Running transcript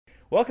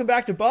Welcome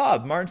back to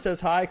Bob. Martin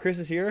says hi. Chris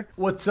is here.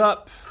 What's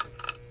up?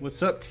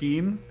 What's up,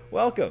 team?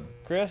 Welcome.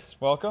 Chris,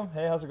 welcome.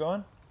 Hey, how's it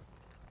going?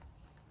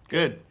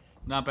 Good.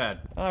 Not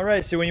bad. All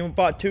right. So when you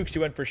bought toques, you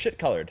went for shit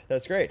colored.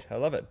 That's great. I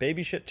love it.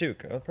 Baby shit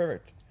toque. Oh,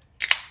 perfect.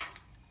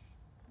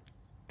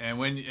 And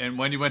when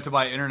you went to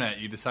buy internet,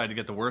 you decided to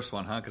get the worst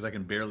one, huh? Because I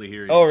can barely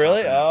hear you. Oh,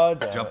 really? Oh,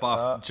 damn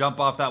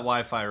jump off that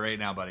Wi-Fi right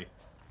now, buddy.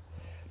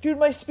 Dude,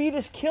 my speed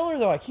is killer,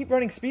 though. I keep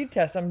running speed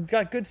tests. I've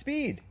got good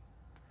speed.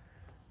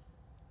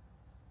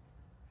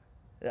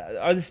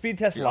 Are the speed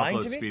tests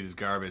lying to me? Your upload speed is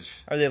garbage.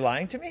 Are they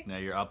lying to me? No,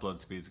 your upload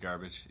speed is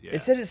garbage. Yeah.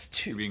 It said it's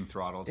You're being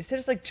throttled. It said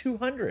it's like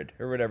 200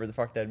 or whatever the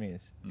fuck that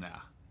means. Nah,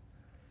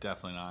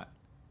 definitely not.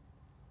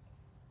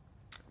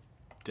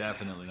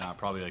 Definitely not.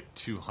 Probably like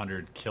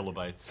 200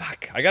 kilobytes.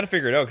 Fuck, I got to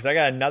figure it out because I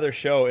got another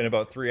show in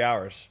about 3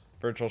 hours.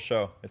 Virtual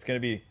show. It's gonna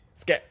be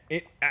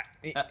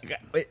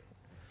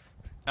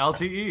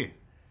LTE.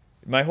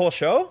 My whole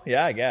show?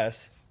 Yeah, I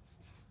guess.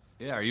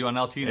 Yeah, are you on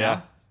LTE now?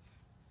 Yeah.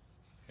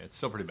 It's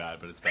still pretty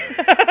bad, but it's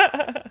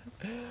better.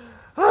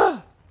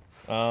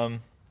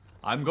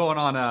 I'm going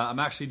on. I'm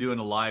actually doing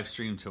a live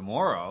stream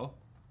tomorrow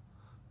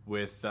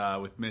with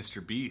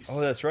Mr. Beast. Oh,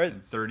 that's right.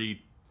 And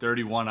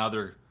 31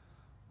 other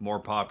more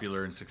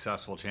popular and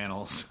successful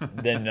channels.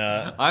 Then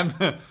I'm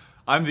the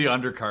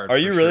undercard. Are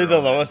you really the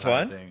lowest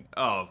one?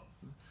 Oh,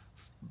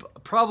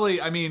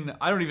 probably. I mean,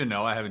 I don't even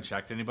know. I haven't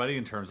checked anybody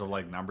in terms of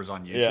like numbers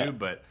on YouTube,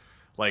 but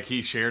like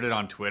he shared it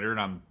on Twitter,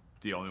 and I'm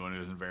the only one who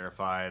isn't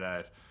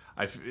verified.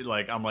 I feel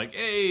like I'm like,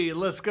 hey,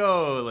 let's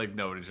go. Like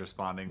nobody's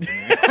responding to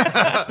me.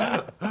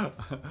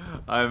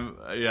 I'm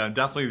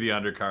definitely the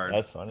undercard.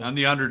 That's funny. I'm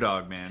the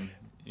underdog, man.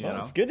 You know?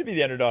 It's good to be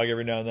the underdog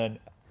every now and then.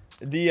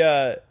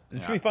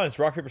 It's gonna be fun. It's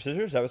rock paper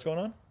scissors. Is that what's going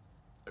on?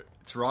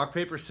 It's rock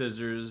paper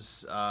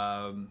scissors.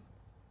 It'll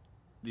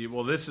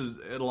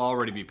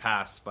already be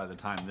passed by the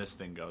time this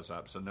thing goes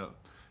up, so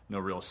no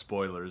real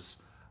spoilers.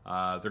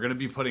 They're gonna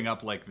be putting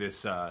up like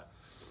this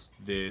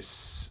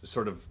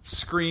sort of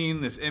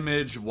screen, this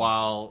image,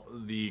 while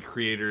the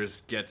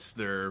creators gets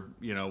their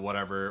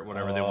whatever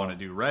they want to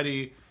do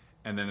ready,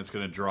 and then it's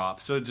going to drop.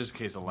 So just in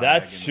case of lag.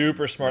 That's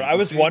super smart. I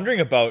was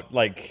wondering about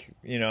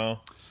No,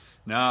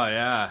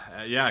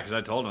 because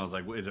I told him, I was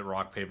like, is it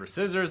rock paper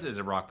scissors? Is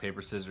it rock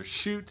paper scissors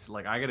shoot?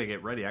 Like I got to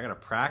get ready. I got to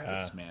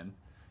practice, man.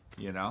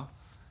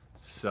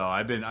 So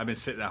I've been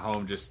sitting at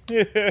home just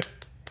doing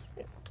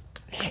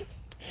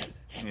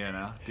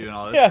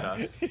all this stuff.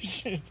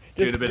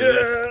 Doing a bit of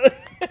this.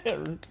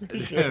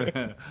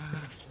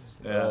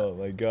 Oh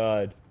my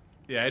god.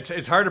 Yeah,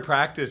 it's hard to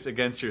practice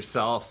against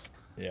yourself.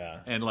 Yeah.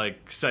 And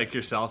like psych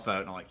yourself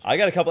out and like. I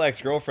got a couple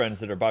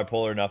ex-girlfriends that are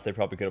bipolar enough they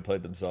probably could have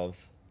played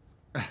themselves.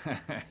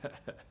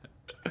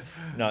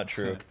 Not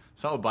true.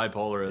 That's not what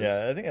bipolar is.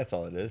 Yeah, I think that's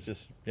all it is.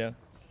 Just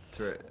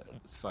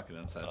It's fucking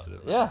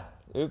insensitive. Yeah.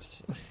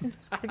 Oops.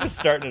 We're just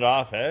starting it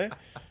off, hey?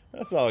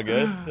 That's all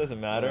good.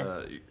 Doesn't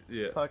matter.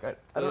 Yeah. Fuck, I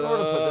don't know where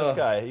to put this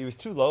guy. He was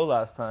too low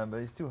last time,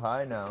 but he's too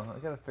high now. I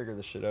gotta figure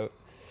this shit out.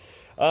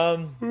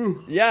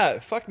 Yeah,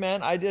 fuck,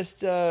 man. I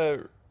just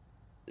no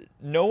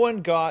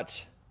one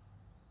got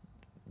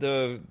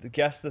the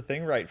guess the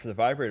thing right for the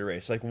vibrator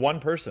race. Like one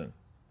person.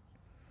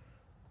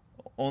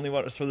 Only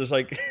one. So there's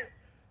like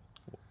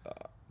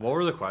what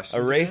were the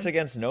questions? A race again?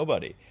 against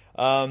nobody.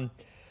 That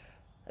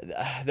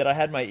I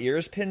had my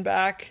ears pinned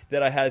back,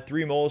 that I had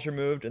 3 moles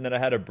removed, and that I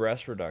had a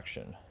breast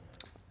reduction.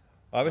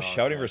 I was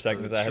shouting for a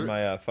second because I had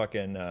my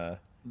fucking.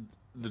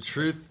 The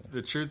truth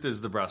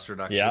is the breast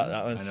reduction. Yeah,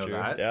 that one's I know true.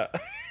 that. Yeah,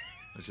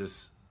 which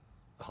is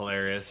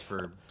hilarious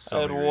for so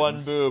I had many one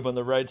reasons. boob on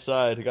the right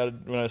side. I got it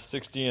when I was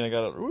 16. I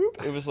got it.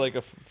 Whoop, it was like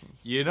a.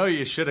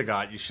 You should have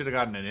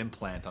gotten an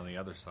implant on the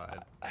other side.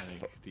 I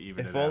think to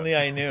even If it only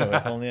out. I knew.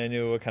 If only I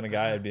knew what kind of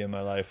guy I'd be in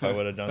my life, I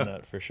would have done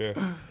that for sure.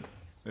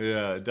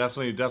 Yeah,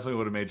 definitely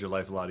would have made your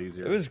life a lot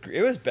easier.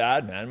 It was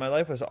bad, man. My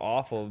life was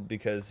awful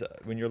because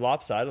when you're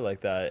lopsided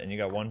like that and you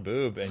got one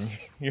boob and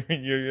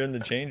you're in the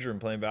change room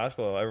playing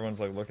basketball,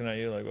 everyone's like looking at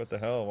you like, what the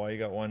hell? Why you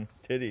got one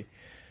titty?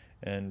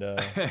 And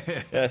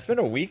yeah, it's been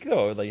a week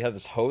though. Like you have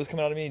this hose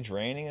coming out of me,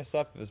 draining and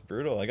stuff. It was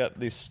brutal. I got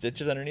these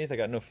stitches underneath. I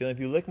got no feeling. If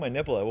you lick my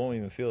nipple, I won't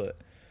even feel it.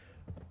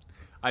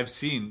 I've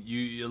seen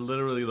you. It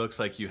literally looks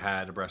like you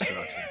had a breast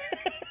reduction.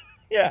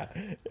 Yeah.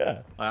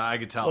 I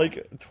could tell.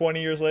 Like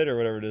 20 years later,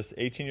 whatever it is,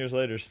 18 years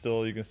later,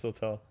 you can still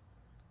tell.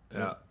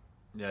 Yeah,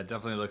 it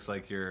definitely looks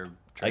like you're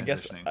transitioning. I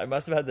guess I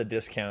must have had the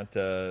discount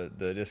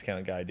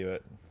guy do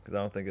it because I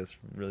don't think it's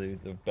really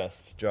the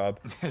best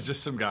job. It's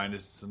just some guy in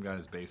his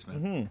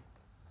basement.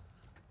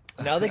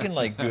 Mm-hmm. Now they can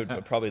like do it,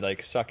 but probably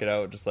like suck it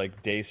out, just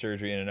like day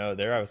surgery in and out.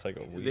 There, I was like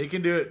a week. They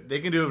can do it. They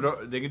can do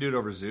it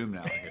over Zoom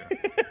now. Here.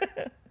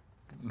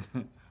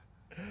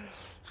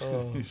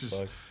 Oh,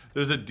 fuck.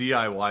 There's a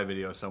DIY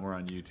video somewhere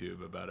on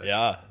YouTube about it.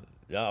 Yeah.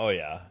 Oh,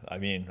 yeah. I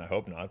mean, I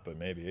hope not, but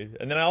maybe.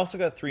 And then I also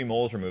got 3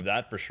 moles removed.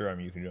 That for sure,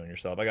 you can do on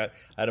yourself. I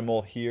had a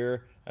mole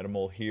here, I had a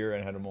mole here,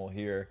 and I had a mole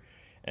here.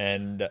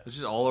 And it's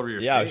just all over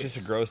your face. Yeah, I was just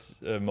a gross,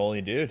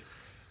 moldy dude.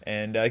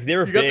 And they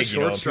were big. You got the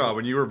short straw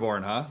when you were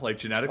born, huh? Like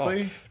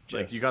genetically,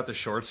 like you got the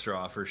short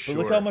straw for sure.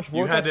 But look how much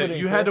work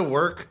you had to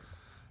work.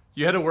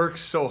 You had to work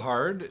so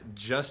hard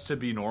just to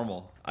be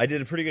normal. I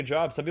did a pretty good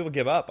job. Some people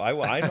give up. I'm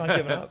not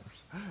giving up.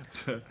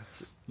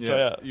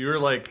 Yeah, you were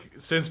like,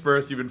 since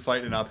birth, you've been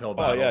fighting an uphill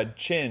battle. Oh yeah,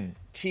 chin,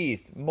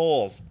 teeth,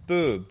 moles,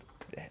 boob,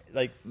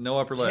 like no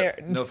upper lip, hair.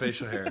 no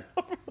facial hair,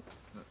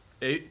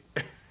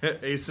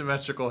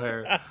 asymmetrical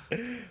hair,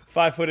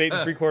 5'8"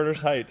 and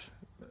 3/4 height.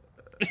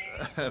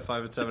 5 and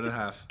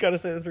 7.5. Gotta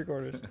say the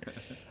 3/4.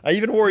 I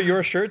even wore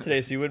your shirt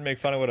today, so you wouldn't make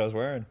fun of what I was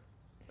wearing.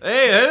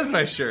 Hey, that is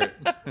my shirt.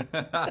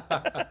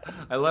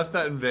 I left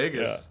that in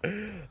Vegas. Yeah.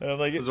 And I'm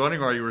like, I was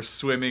wondering why you were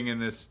swimming in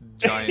this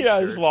giant yeah,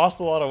 shirt. I just lost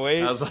a lot of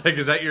weight. I was like,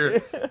 is that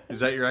your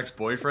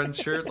ex-boyfriend's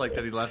shirt, like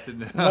that he left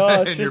in,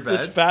 No, it's in your just bed?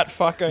 this fat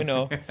fuck I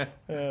know.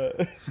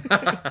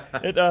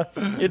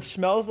 It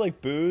smells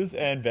like booze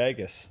and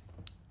Vegas.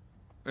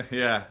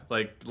 Yeah,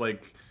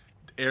 like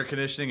air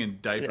conditioning and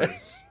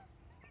diapers.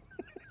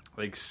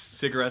 Like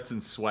cigarettes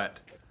and sweat.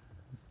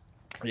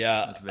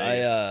 Yeah, That's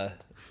Vegas.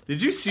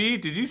 Did you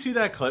see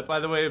that clip, by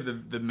the way, of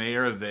the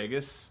mayor of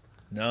Vegas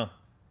No.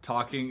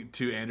 talking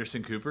to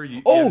Anderson Cooper?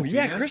 You Oh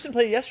yeah, this? Kristen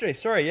played it yesterday.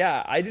 Sorry,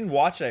 yeah, I didn't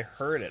watch it. I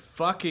heard it.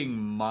 Fucking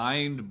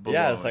mind blowing.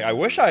 Yeah, it's like I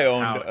wish I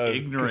owned how a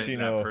ignorant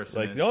casino. that person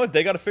Like, is. no,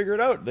 they got to figure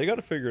it out. They got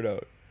to figure it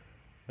out.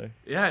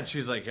 Yeah, and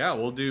she's like, yeah,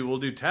 we'll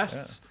do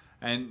tests,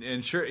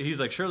 and sure, he's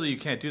like, surely you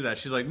can't do that.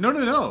 She's like,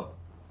 no,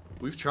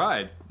 we've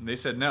tried, and they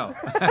said no.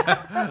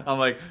 I'm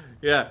like,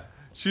 yeah.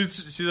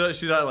 She's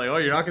not like, oh,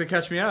 you're not gonna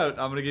catch me out.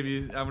 I'm gonna give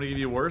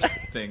you worse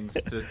things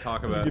to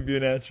talk about. Give you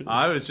an answer.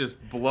 I was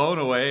just blown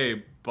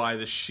away by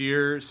the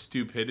sheer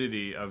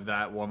stupidity of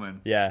that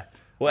woman. Yeah.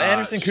 Well,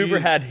 Anderson Cooper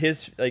had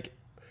his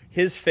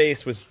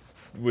face was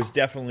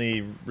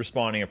definitely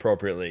responding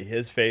appropriately.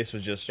 His face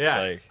was just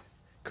like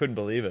couldn't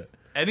believe it.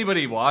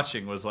 Anybody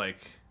watching was like,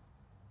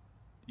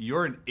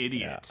 you're an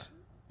idiot.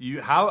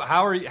 You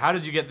how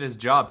did you get this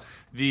job?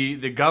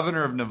 The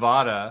governor of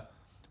Nevada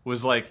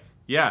was like,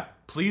 yeah,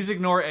 please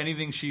ignore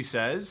anything she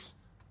says.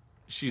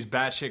 She's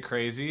batshit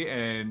crazy,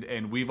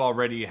 and we've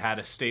already had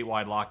a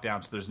statewide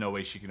lockdown, so there's no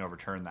way she can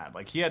overturn that.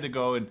 Like, he had to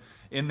go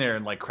in there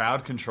and like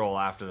crowd control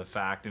after the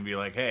fact and be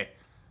like, hey,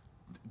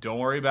 don't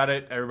worry about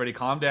it. Everybody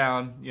calm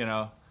down, you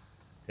know.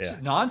 Yeah.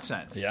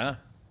 Nonsense. Yeah.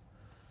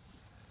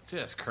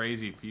 Just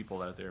crazy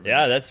people out there. Man.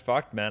 Yeah, that's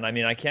fucked, man. I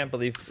mean, I can't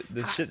believe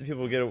the shit that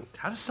people get.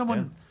 How does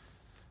someone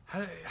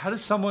how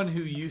does someone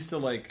who used to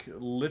like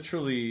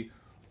literally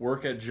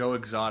work at Joe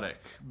Exotic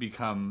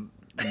become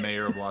the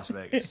mayor of Las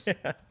Vegas?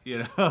 Yeah. You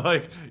know,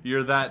 like,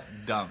 you're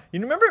that dumb. You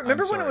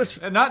remember when it was,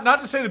 and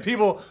not to say that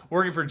people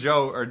working for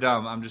Joe are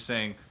dumb. I'm just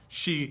saying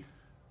she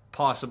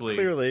possibly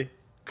clearly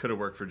could have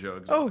worked for Joe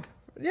Exotic.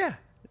 Oh yeah,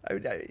 I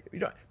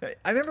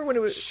remember when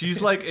it was. She's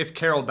like if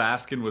Carol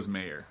Baskin was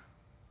mayor.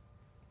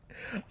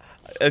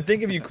 I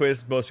think if you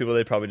quiz most people,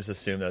 they'd probably just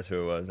assume that's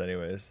who it was.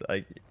 Anyways,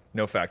 like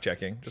no fact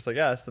checking, just like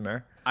that's the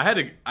mayor. I had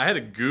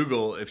to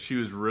Google if she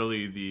was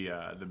really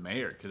the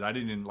mayor, because I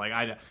didn't like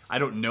I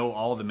don't know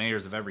all the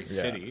mayors of every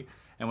city.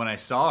 And when I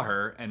saw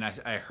her and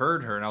I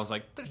heard her, and I was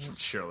like, there's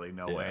surely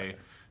no way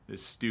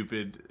this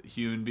stupid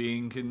human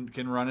being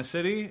can run a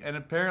city. And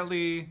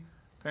apparently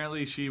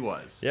she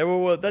was. Yeah,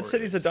 well, that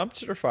city's a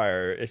dumpster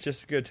fire. It's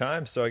just a good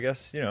time. So I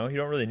guess, you don't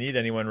really need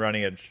anyone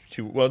running it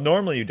too well.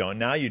 Normally you don't.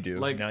 Now you do.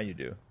 Now you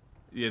do.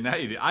 Yeah, now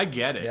you do. I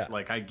get it. Yeah.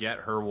 Like, I get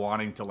her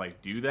wanting to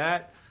like do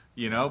that,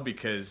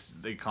 because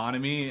the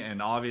economy,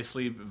 and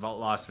obviously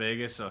Las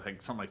Vegas, so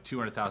like something like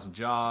 200,000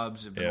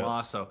 jobs have been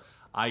lost. So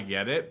I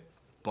get it,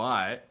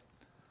 but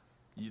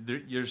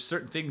there's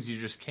certain things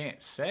you just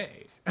can't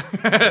say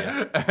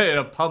in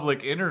a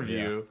public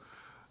interview.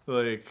 Yeah.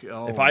 Like,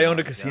 if I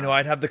owned a casino,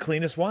 I'd have the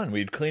cleanest one.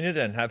 We'd clean it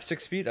and have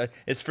 6 feet.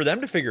 It's for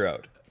them to figure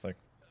out. It's like,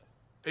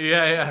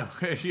 yeah.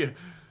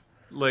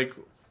 Like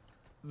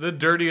the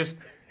dirtiest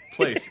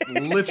place,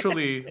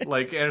 literally,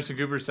 like Anderson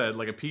Cooper said,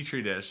 like a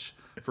petri dish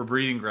for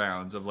breeding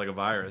grounds of like a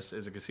virus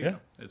is a casino.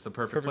 Yeah. It's the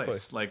perfect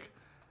place. Like,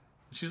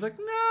 she's like,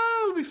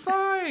 no, it'll be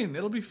fine.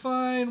 It'll be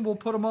fine. We'll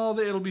put them all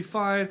there. It'll be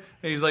fine.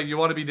 And he's like, you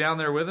want to be down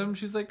there with him?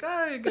 She's like,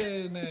 I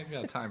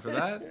got time for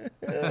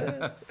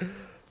that.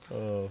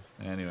 Oh,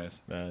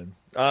 anyways, man.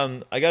 I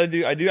am gonna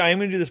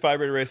do this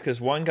vibrator race because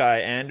one guy,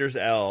 Anders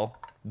L,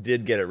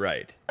 did get it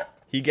right.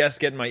 He guessed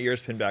getting my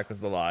ears pinned back was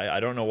the lie.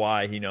 I don't know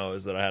why he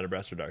knows that I had a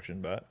breast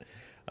reduction, but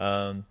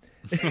that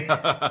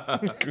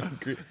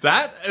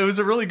it was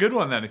a really good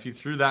one then. If you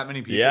threw that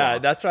many people,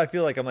 off. That's what I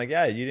feel like. I'm like,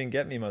 yeah, you didn't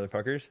get me,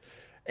 motherfuckers.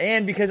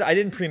 And because I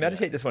didn't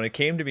premeditate this one, it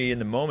came to me in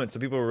the moment, so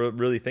people were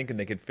really thinking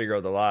they could figure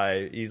out the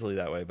lie easily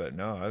that way. But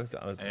no, I was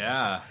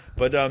yeah.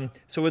 But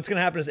so what's going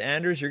to happen is,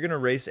 Anders, you're going to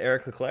race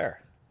Eric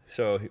Leclerc.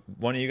 So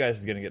one of you guys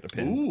is going to get the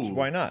pin. Ooh.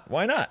 Why not?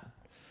 Why not?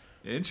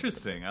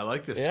 Interesting. I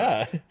like this.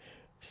 Yeah. Choice.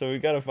 So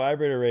we've got a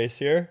vibrator race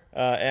here.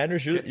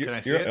 Anders, Can I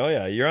see it? Oh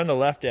yeah, you're on the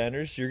left,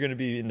 Anders. You're going to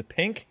be in the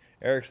pink.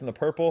 Eric's in the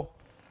purple.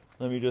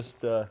 Let me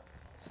just set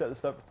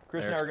this up.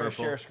 Chris and I are going to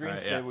share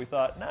screens today. We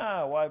thought,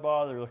 nah, why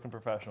bother looking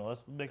professional?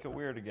 Let's make it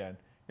weird again.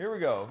 Here we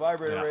go.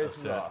 Vibrator race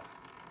is off.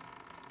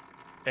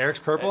 Eric's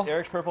purple?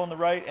 Eric's purple on the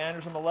right.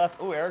 Anders on the left.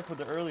 Oh, Eric with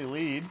the early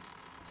lead.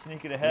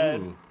 sneaking ahead.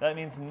 Ooh. That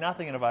means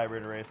nothing in a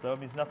vibrator race, though. It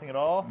means nothing at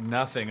all.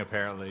 Nothing,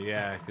 apparently,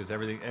 yeah, because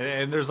everything...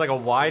 And there's like a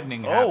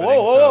widening Oh, happening.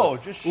 whoa.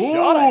 So. Just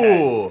shot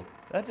ahead. Ooh!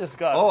 That just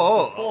got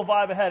Oh. a full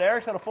vibe ahead.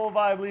 Eric's had a full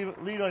vibe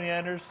lead on you,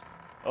 Anders.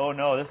 Oh,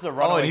 no, this is a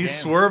runaway Oh, and he's game.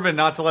 swerving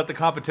not to let the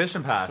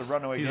competition pass. It's a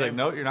runaway He's game. like,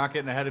 no, you're not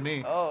getting ahead of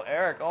me. Oh,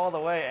 Eric all the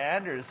way.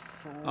 Anders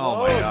Oh,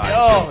 my slow.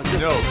 God. No,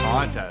 No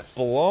contest.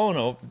 blown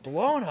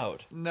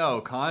out. No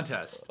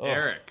contest.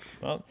 Eric.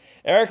 Well,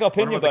 Eric, I'll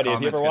pin Wonder you, what the buddy,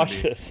 if you ever comment's watch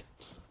gonna be. this.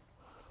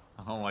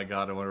 Oh, my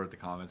God. I wonder what the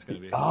comment's going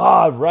to be.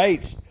 Ah,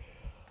 right.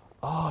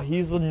 Oh,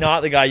 he's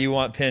not the guy you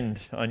want pinned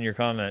on your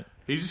comment.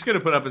 He's just going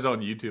to put up his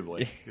own YouTube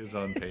link, his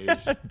own page.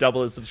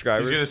 Double his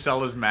subscribers. He's going to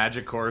sell his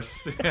magic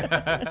course.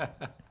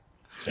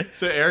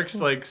 So Eric's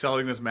like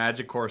selling this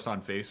magic course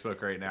on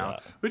Facebook right now,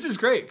 which is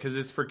great because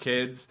it's for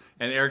kids,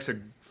 and Eric's a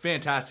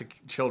fantastic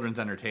children's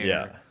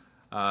entertainer.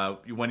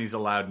 When he's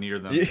allowed near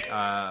them.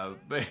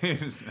 But he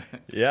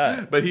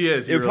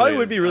is. It probably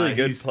would be a really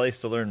good place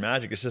to learn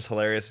magic. It's just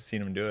hilarious to see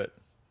him do it.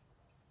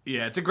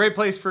 Yeah, it's a great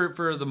place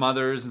for the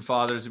mothers and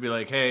fathers to be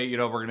like, hey,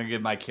 we're going to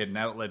give my kid an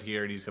outlet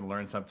here, and he's going to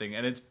learn something.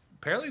 And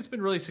apparently it's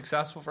been really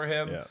successful for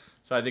him. Yeah.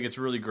 So I think it's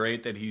really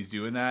great that he's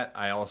doing that.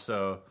 I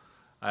also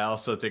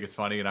think it's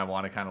funny, and I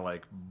want to kind of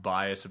like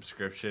buy a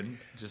subscription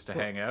just to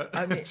hang out.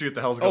 I mean, see what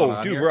the hell's going on.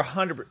 Oh, dude, here. we're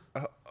 100%.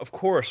 Of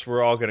course,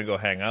 we're all gonna go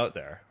hang out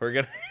there. We're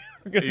gonna.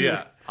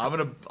 Yeah,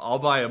 I'll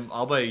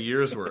buy a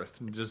year's worth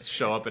and just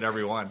show up at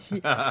every one.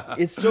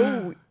 It's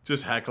so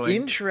just heckling.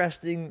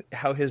 Interesting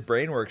how his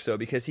brain works, though,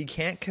 because he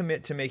can't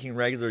commit to making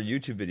regular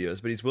YouTube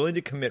videos, but he's willing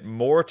to commit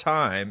more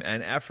time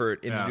and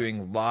effort into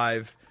doing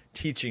live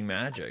teaching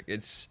magic.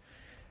 It's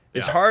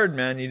hard,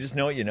 man. You just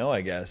know what you know, I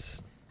guess.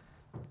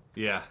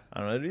 Yeah. I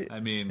don't know. I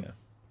mean,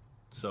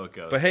 so it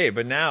goes.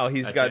 But now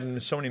he's gotten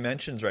so many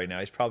mentions right now.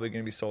 He's probably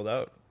going to be sold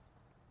out.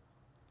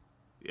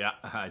 Yeah,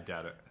 I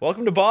doubt it.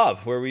 Welcome to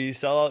Bob, where we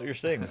sell out your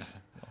things.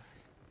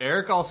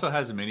 Eric also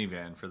has a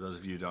minivan, for those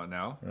of you who don't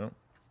know. Yep.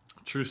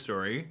 True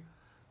story.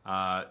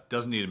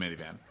 Doesn't need a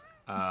minivan.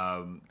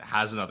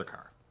 Has another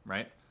car,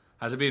 right?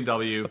 Has a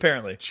BMW.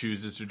 Apparently.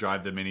 Chooses to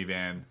drive the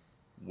minivan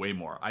way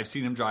more. I've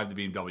seen him drive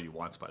the BMW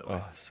once, by the way.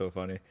 Oh, so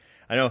funny.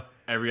 I know.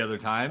 Every other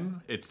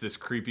time, it's this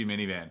creepy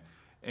minivan.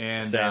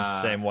 And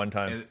same one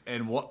time.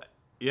 And what?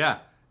 Yeah.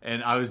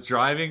 And I was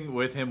driving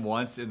with him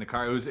once in the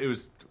car. It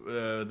was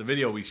the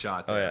video we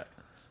shot there,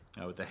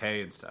 with the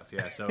hay and stuff.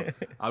 Yeah. So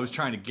I was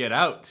trying to get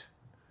out,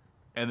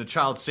 and the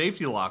child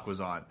safety lock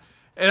was on,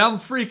 and I'm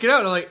freaking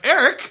out. I'm like,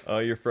 Eric. Oh,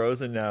 you're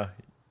frozen now,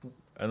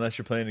 unless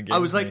you're playing a game. I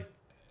was like,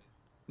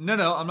 no,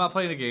 I'm not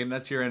playing a game.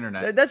 That's your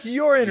internet. That's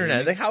your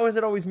internet. Like, how is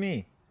it always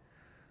me?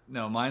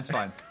 No, mine's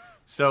fine.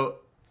 So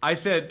I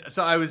said,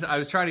 I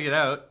was trying to get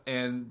out,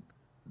 and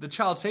the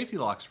child safety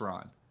locks were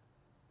on,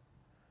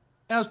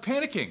 and I was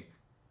panicking,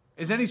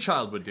 as any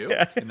child would do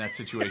in that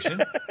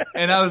situation.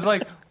 And I was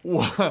like,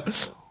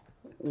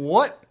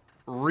 what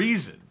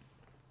reason?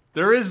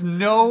 There is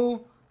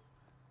no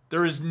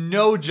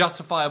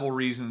justifiable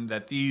reason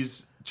that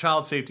these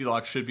child safety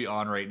locks should be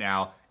on right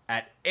now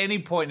at any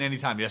point in any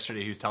time.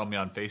 Yesterday, he was telling me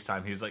on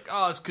FaceTime, he's like,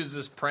 oh, it's because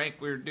this prank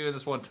we were doing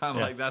this one time.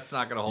 I'm like, that's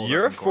not going to hold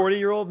You're up a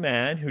 40-year-old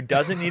man who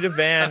doesn't need a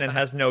van and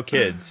has no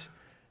kids.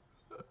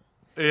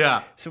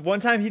 Yeah. So one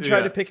time he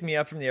tried to pick me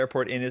up from the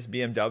airport in his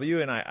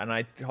BMW, and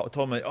I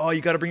told him, oh, you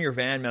got to bring your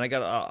van, man. I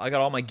got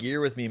all my gear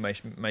with me,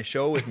 my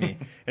show with me.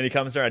 And he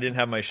comes there, I didn't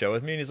have my show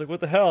with me, and he's like, what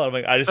the hell? And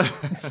I'm like,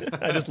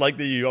 I just like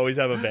that you always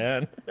have a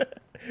van.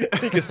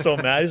 He gets so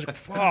mad. He's like,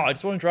 oh, I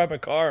just want to drive my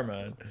car,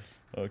 man.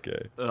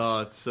 Okay. Oh,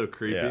 it's so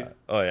creepy. Yeah.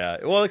 Oh,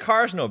 yeah. Well, the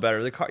car's no better.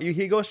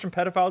 He goes from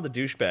pedophile to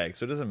douchebag,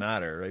 so it doesn't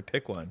matter, right?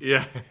 Pick one.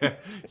 Yeah.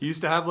 He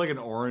used to have like an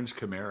orange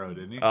Camaro,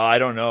 didn't he? I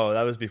don't know.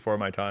 That was before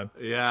my time.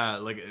 Yeah,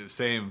 like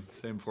same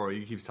before.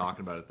 He keeps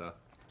talking about it, though.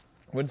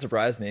 Wouldn't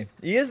surprise me.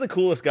 He is the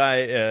coolest guy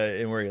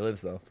in where he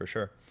lives, though, for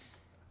sure.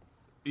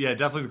 Yeah,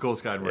 definitely the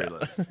coolest guy in where he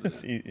lives.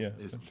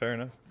 Fair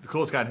enough. The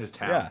coolest guy in his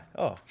town. Yeah.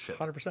 Oh, shit.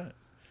 100%.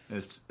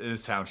 In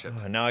his township.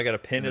 Now I got to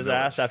pin his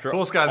ass after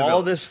guy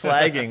all this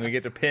slagging. We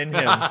get to pin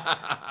him.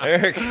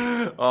 Eric.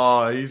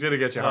 Oh, he's going to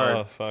get you hard.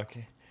 Oh, fuck.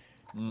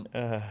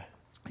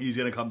 He's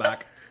going to come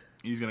back.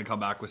 He's going to come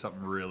back with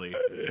something really,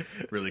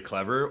 really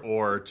clever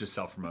or just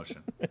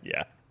self-promotion.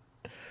 Yeah.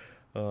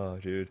 Oh,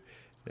 dude.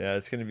 Yeah,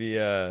 it's going to be...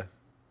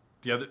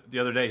 The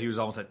other day, he was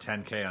almost at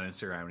 10K on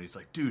Instagram, and he's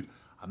like, dude,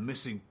 I'm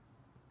missing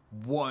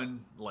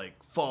one,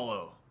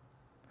 follow.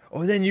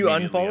 Oh, then you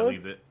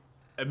unfollowed?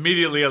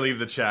 Immediately, I leave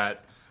the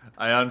chat.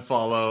 I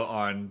unfollow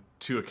on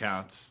 2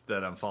 accounts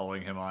that I'm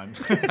following him on.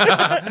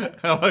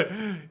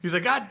 He's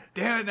like, God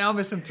damn it, now I'm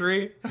missing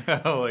 3.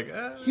 I'm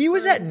like, he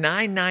was at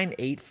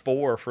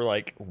 9984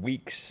 for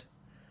weeks.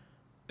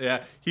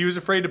 Yeah, he was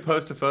afraid to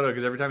post a photo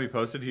because every time he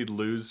posted, he'd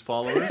lose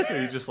followers. So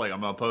he's just like,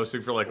 I'm not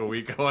posting for a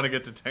week. I want to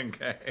get to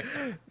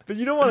 10K. But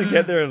you don't want to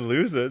get there and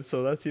lose it,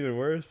 so that's even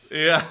worse.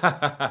 Yeah,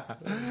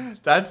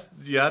 that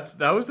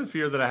was the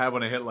fear that I had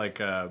when I hit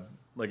a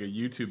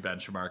YouTube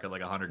benchmark at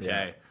 100K.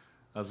 Yeah.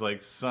 I was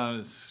like,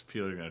 some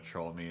people are going to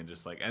troll me and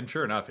just and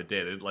sure enough, it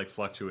did. It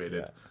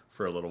fluctuated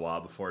for a little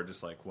while before it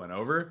just went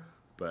over.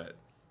 But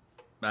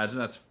imagine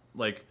that's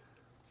like,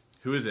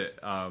 who is it?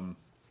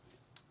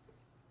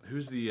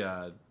 Who's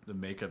the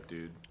makeup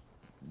dude?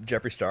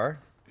 Jeffree Star?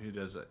 Who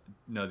does it?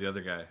 No, the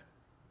other guy,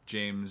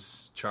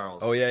 James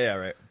Charles. Oh yeah,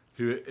 right.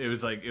 Who it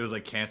was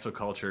like cancel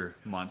culture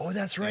month. Oh,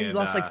 that's right. And, he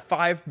lost like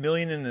 5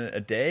 million in a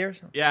day or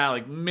something. Yeah,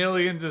 like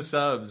millions of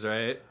subs,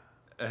 right?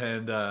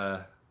 And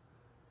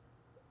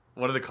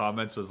one of the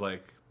comments was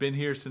like, "Been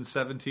here since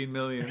 17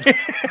 million."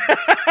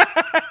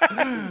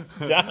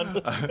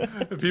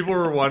 People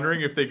were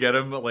wondering if they get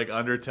him like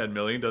under 10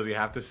 million, does he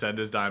have to send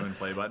his diamond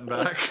play button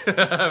back?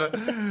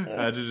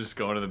 Imagine just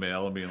going to the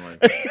mail and being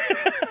like,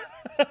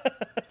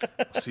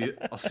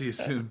 I'll see you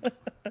soon.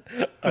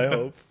 I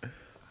hope.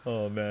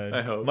 Oh man,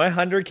 I hope. My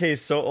 100K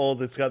is so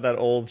old; it's got that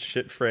old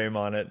shit frame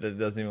on it that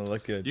doesn't even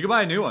look good. You can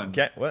buy a new one.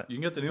 What? You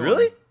can get the new one.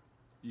 Really?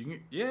 You can,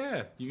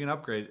 yeah, you can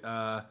upgrade.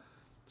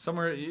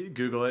 Somewhere, you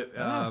Google it.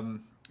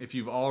 If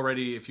you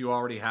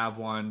already have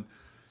one,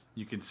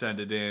 you can send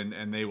it in,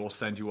 and they will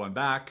send you one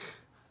back.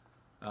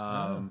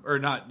 Or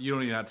not. You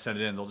don't even have to send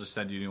it in; they'll just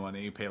send you a new one,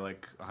 and you pay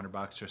like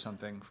 $100 or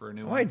something for a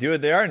new one. Why do it?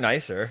 They are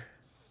nicer.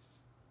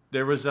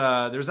 There was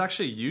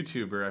actually a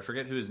YouTuber, I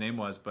forget who his name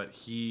was, but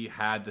he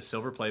had the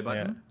silver play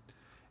button,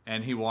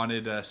 and he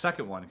wanted a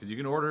second one because you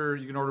can order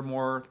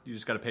more. You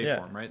just got to pay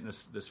for them, right? In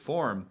this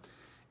form,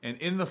 and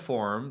in the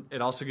form,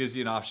 it also gives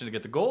you an option to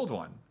get the gold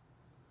one.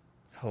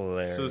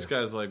 Hilarious. So this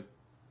guy's like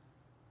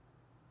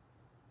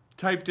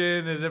typed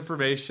in his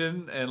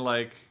information, and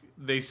like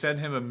they sent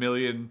him 1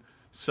 million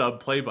sub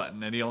play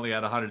button, and he only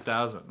had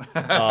 100,000.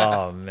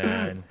 Oh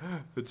man,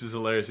 which is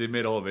hilarious. He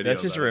made a whole video.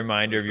 That's just a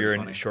reminder of your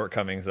funny.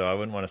 shortcomings, though. I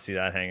wouldn't want to see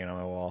that hanging on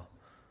my wall.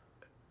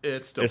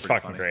 It's still It's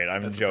fucking funny. great.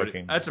 I'm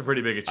joking. That's a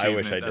pretty big achievement. I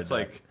wish I did that's that.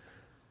 like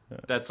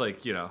that's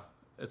like, you know,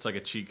 it's like a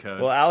cheat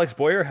code. Well, Alex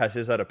Boyer has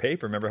his out of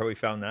paper. Remember how we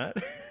found that?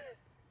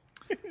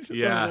 Just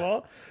yeah. on the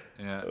wall?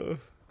 Yeah.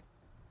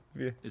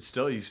 Yeah. He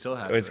still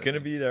has It's it. going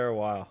to be there a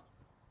while.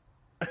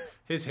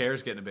 His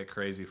hair's getting a bit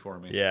crazy for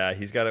me. Yeah,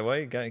 he's got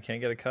he can't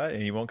get a cut,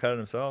 and he won't cut it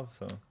himself.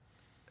 So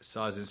I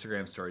saw his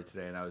Instagram story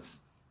today, and I was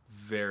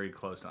very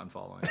close to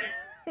unfollowing.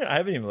 I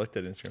haven't even looked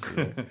at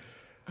Instagram today.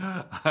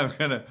 I'm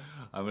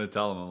gonna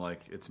tell him, I'm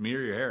like, it's me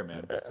or your hair,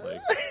 man.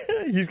 Like,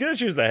 He's gonna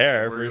choose the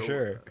hair for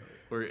sure.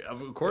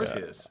 Of course he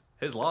is.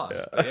 His loss.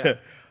 Yeah. But yeah.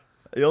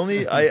 The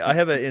only I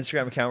have an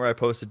Instagram account where I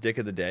post a dick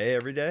of the day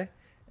every day,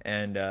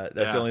 and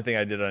that's the only thing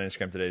I did on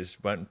Instagram today.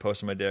 Just went and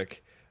posted my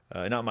dick.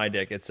 Not my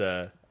dick. It's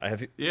I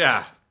have.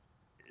 Yeah.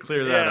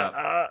 Clear that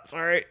up.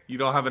 Sorry. You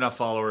don't have enough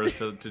followers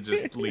to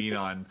just lean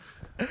on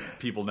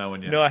people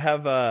knowing you. No, I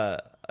have.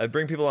 I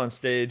bring people on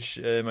stage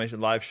in my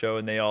live show,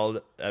 and they all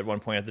at one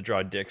point have to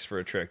draw dicks for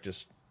a trick.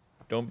 Just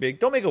don't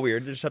make it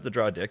weird. They just have to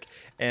draw a dick,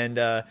 and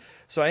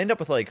so I end up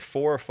with like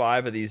 4 or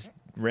 5 of these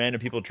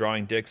random people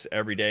drawing dicks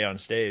every day on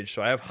stage.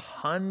 So I have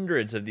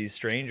hundreds of these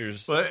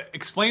strangers. But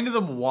explain to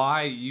them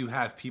why you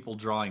have people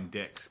drawing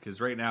dicks,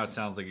 because right now it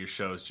sounds like your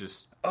show is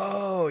just.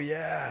 Oh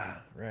yeah,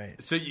 right.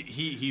 So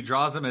he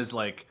draws them as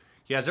like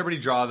he has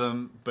everybody draw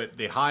them, but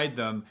they hide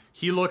them.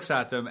 He looks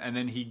at them, and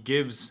then he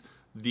gives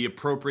the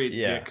appropriate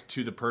dick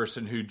to the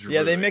person who drew.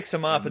 Yeah, they it. mix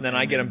them up, and then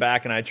I get them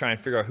back, and I try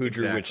and figure out who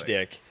drew which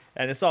dick,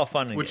 and it's all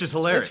fun. Which is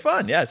hilarious. It's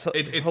fun. Yeah, it's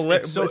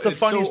hilarious. It's the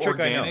funniest trick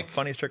I know.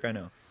 Funniest trick I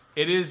know.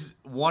 It is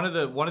one of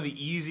the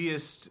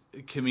easiest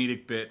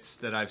comedic bits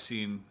that I've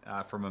seen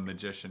from a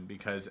magician,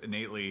 because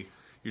innately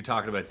you're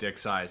talking about dick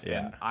size.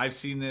 Yeah. And I've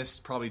seen this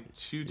probably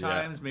 2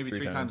 times, maybe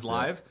 3 times yeah.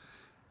 live,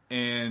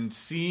 and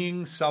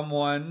seeing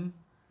someone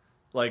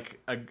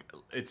like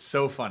it's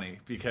so funny,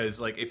 because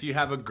like if you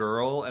have a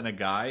girl and a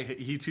guy,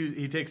 he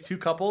takes 2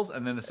 couples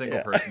and then a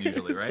single person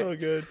usually, right? So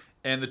good.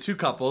 And the 2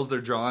 couples,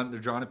 they're drawing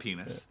a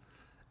penis,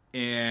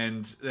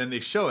 and then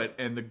they show it,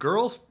 and the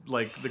girls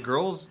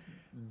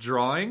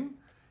drawing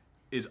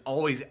is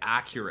always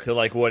accurate To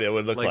like what it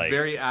would look like.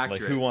 very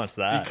accurate. Like who wants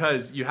that?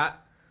 Because you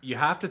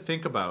have to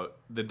think about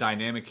the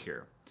dynamic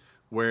here.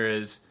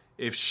 Whereas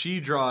if she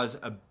draws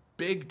a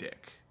big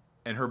dick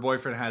and her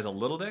boyfriend has a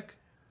little dick,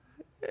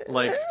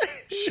 like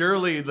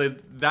surely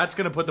that's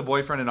going to put the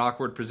boyfriend in an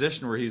awkward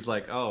position where he's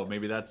like, oh,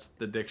 maybe that's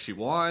the dick she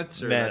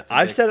wants. Or Man,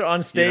 I've said it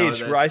on stage,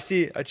 you know, where I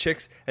see a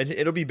chick's, and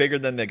it'll be bigger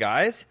than the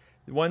guys.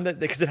 One that,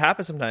 because it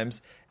happens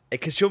sometimes,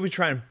 because she'll be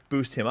trying to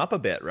boost him up a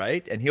bit,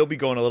 right? And he'll be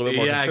going a little bit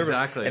more conservative.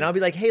 Exactly. And I'll be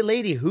like, hey,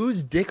 lady,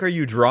 whose dick are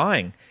you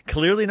drawing?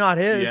 Clearly not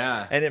his.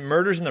 Yeah. And it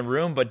murders in the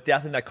room, but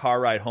definitely that car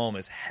ride home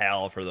is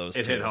hell for those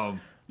two. It hit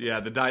home. Yeah,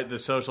 the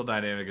social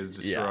dynamic is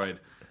destroyed.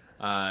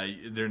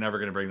 They're never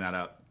going to bring that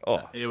up.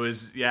 Oh. It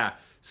was,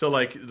 So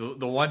like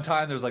the one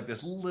time there's like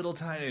this little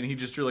tiny, and he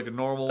just drew like a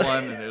normal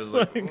one, and it was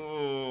like,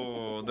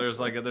 oh,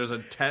 there's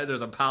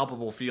a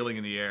palpable feeling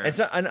in the air.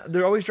 And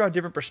they always draw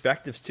different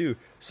perspectives too.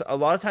 So a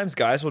lot of times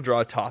guys will draw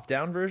a top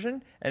down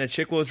version, and a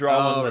chick will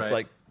draw one that's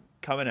like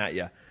coming at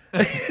you.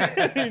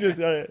 You just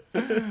got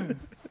it.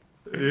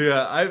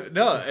 Yeah,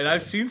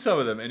 I've seen some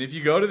of them, and if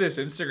you go to this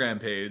Instagram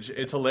page,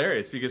 it's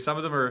hilarious because some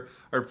of them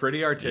are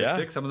pretty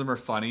artistic, some of them are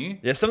funny.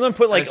 Yeah, some of them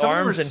put like some of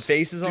them arms are and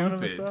faces on them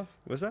and stupid. stuff.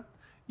 What's that?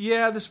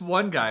 Yeah, this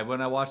one guy,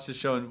 when I watched the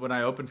show and when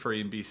I opened for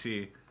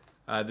EBC,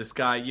 this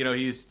guy, you know,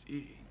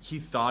 he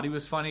thought he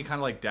was funny, kind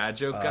of like dad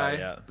joke guy,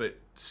 yeah. but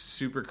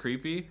super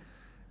creepy.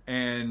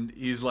 And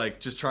he's like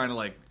just trying to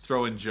like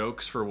throw in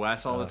jokes for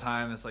Wes all the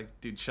time. It's like,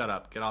 dude, shut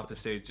up, get off the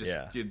stage,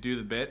 just you do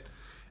the bit.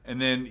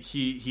 And then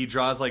he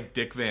draws like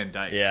Dick Van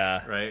Dyke,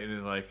 right? And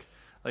then like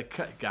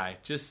guy,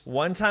 just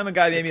one time a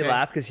guy made me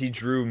laugh because he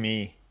drew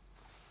me.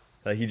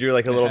 Like he drew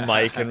like a little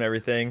mic and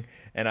everything,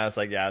 and I was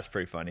like, yeah, it's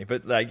pretty funny.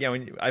 But like, yeah,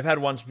 I've had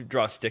ones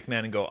draw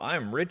Stickman and go,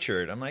 I'm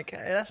Richard. I'm like,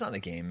 hey, that's not the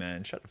game,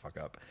 man. Shut the fuck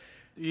up.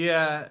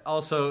 Yeah.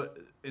 Also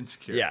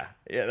insecure. Yeah,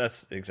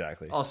 that's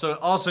exactly. Also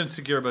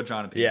insecure about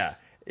John and Peace.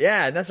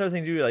 Yeah, and that's the other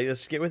thing to do. Like,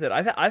 let's get with it.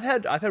 I've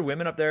had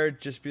women up there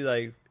just be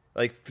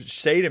like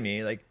say to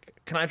me like,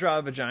 can I draw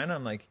a vagina?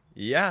 I'm like,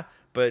 yeah,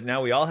 but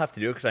now we all have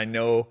to do it because I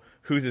know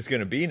who's it's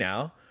going to be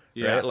now.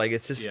 Yeah. Right? Like,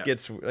 it just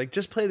gets, like,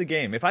 just play the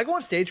game. If I go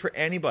on stage for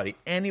anybody,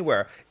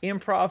 anywhere,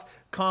 improv,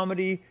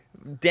 comedy,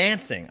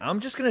 dancing,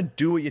 I'm just going to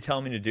do what you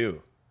tell me to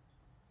do.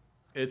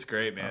 It's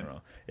great, man. I don't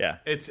know. Yeah.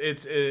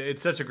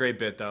 It's such a great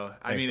bit, though.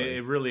 I mean,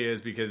 it really is,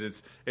 because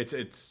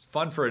it's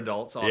fun for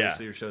adults.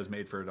 Obviously, your show is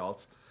made for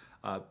adults.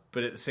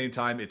 But at the same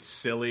time, it's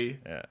silly.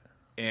 Yeah.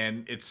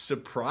 And it's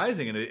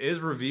surprising, and it is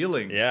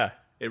revealing. Yeah.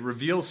 It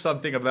reveals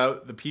something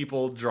about the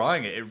people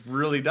drawing it. It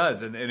really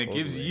does. And it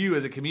gives you,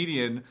 as a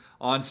comedian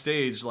on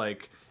stage,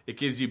 like, it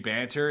gives you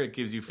banter. It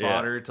gives you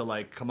fodder to,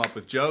 like, come up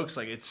with jokes.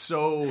 Like, it's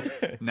so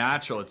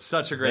natural. It's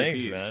such a great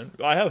piece. Man.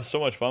 I have so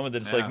much fun with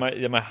it. It's like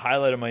my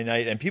highlight of my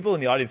night. And people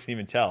in the audience can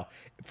even tell.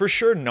 For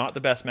sure, not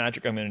the best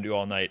magic I'm going to do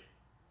all night.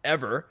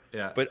 Ever.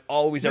 Yeah. But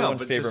always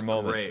everyone's favorite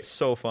moments. It's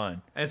so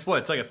fun. And it's what?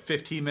 It's like a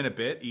 15-minute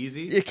bit?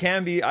 Easy? It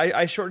can be.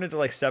 I shorten it to,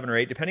 like, 7 or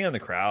 8, depending on the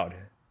crowd.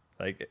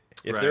 Like,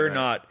 if they're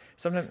not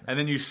sometimes, and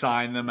then you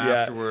sign them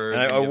afterwards.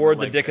 And I award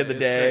the dick of the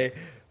day.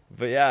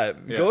 Great.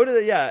 But go to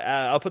the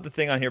I'll put the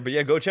thing on here. But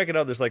go check it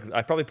out. There's like,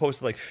 I probably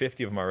posted like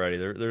 50 of them already.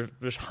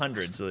 There's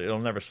hundreds. So it'll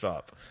never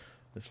stop.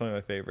 It's one of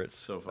my favorites.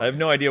 So funny. I have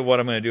no idea what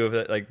I'm going to do with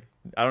it. Like,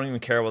 I don't even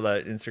care about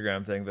that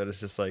Instagram thing. But it's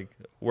just like,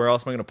 where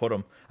else am I going to put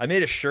them? I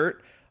made a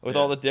shirt with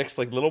all the dicks,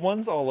 like little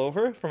ones all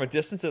over. From a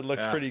distance, it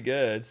looks pretty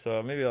good.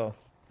 So maybe I'll.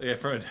 Yeah,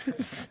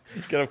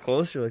 get up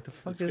close. You're like, the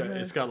fuck is that?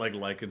 It's got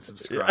like and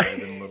subscribe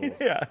and little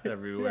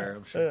everywhere.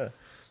 I'm sure.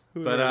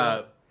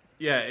 But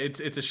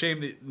it's a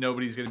shame that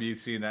nobody's going to be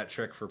seeing that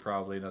trick for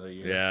probably another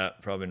year. Yeah,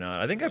 probably not.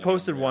 I think I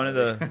posted one of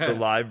the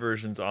live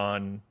versions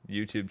on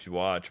YouTube to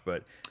watch,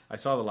 but I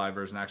saw the live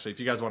version actually. If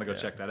you guys want to go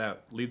check that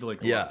out, leave the link.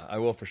 Yeah, I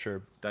will for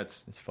sure.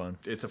 It's fun.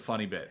 It's a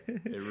funny bit.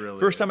 It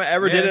really. First time I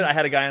ever did it, I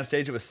had a guy on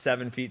stage that was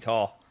 7 feet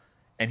tall,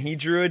 and he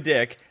drew a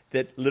dick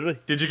that literally.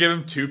 Did you give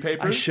him 2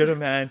 papers? I should have,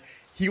 man.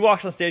 He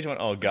walks on stage and went,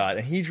 oh, God.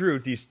 And he drew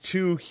these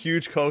 2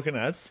 huge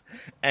coconuts.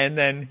 And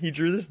then he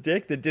drew this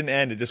dick that didn't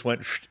end. It just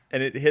went,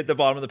 and it hit the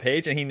bottom of the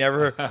page. And he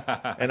never,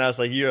 and I was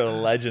like, you're a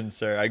legend,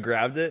 sir. I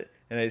grabbed it,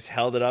 and I just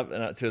held it up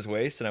to his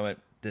waist. And I went,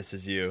 this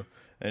is you.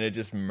 And it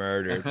just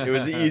murdered. It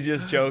was the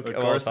easiest joke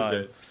of all time. It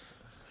did.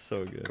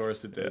 So good. Of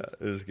course it did.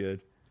 Yeah, it was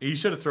good. He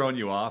should have thrown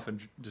you off and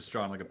just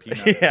drawn like a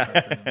peanut.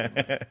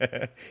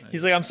 Yeah.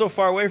 He's like, I'm so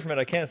far away from it,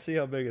 I can't see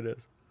how big it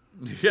is.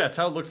 Yeah, that's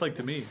how it looks like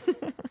to me.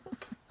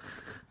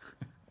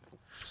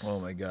 Oh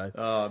my God.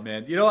 Oh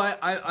man. You know,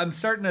 I'm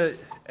starting to.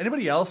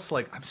 Anybody else,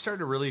 like, I'm starting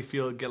to really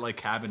get like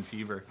cabin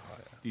fever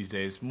these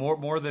days.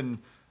 More than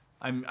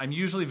I'm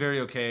usually very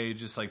okay,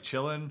 just like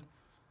chilling.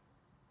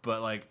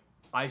 But like,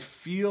 I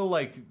feel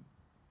like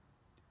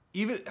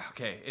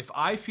if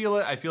I feel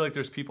it, I feel like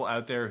there's people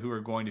out there who are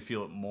going to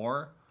feel it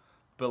more.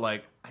 But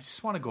like, I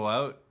just want to go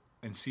out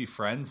and see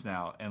friends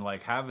now and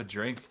like have a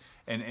drink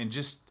and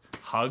just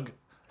hug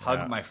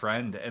my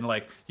friend. And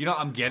like, you know,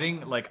 I'm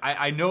getting like,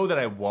 I know that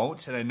I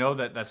won't, and I know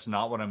that that's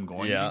not what I'm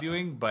going to be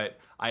doing, but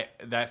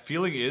that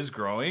feeling is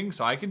growing.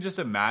 So I can just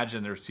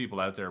imagine there's people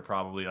out there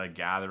probably like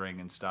gathering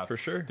and stuff. For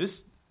sure.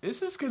 This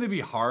is going to be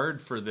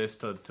hard for this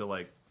to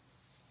like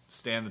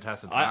stand the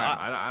test of time.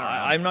 I don't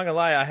know. I'm not gonna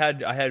lie. I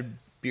had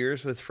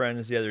beers with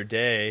friends the other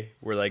day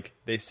where like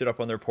they stood up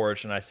on their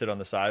porch and I stood on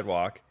the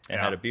sidewalk and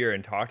had a beer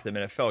and talked to them,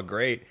 and it felt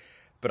great.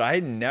 But I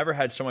had never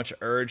had so much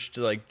urge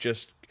to like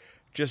just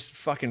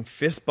fucking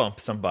fist bump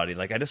somebody.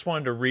 Like, I just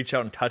wanted to reach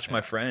out and touch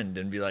my friend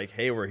and be like,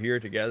 hey, we're here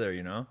together,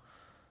 you know?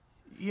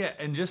 Yeah,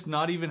 and just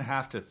not even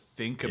have to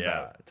think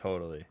about it. Yeah,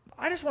 totally.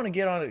 I just want to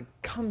get on it,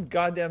 come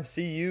goddamn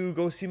see you,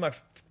 go see my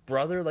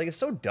brother. Like, it's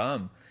so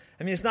dumb.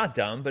 I mean, it's not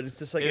dumb, but it's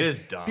just like... It is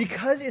dumb.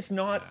 Because it's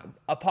not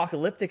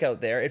apocalyptic out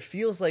there, it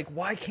feels like,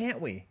 why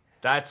can't we?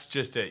 That's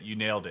just it. You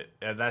nailed it.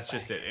 That's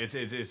just it.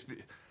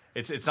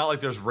 It's not like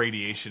there's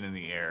radiation in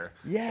the air.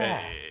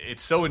 Yeah.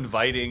 It's so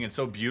inviting and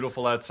so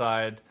beautiful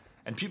outside.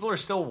 And people are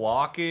still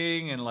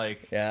walking and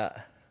like,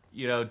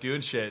 you know,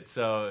 doing shit.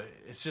 So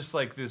it's just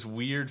like this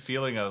weird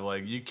feeling of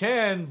like, you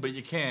can, but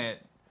you can't.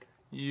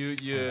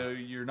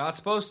 You're not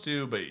supposed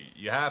to, but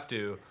you have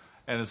to.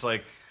 And it's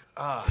like,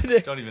 I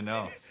just don't even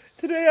know.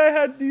 Today I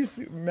had these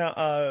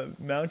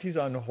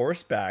Mounties on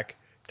horseback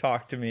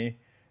talk to me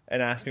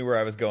and ask me where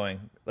I was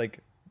going. Like,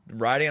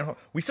 riding on...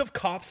 We still have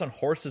cops on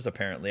horses,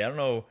 apparently. I don't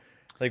know,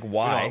 like,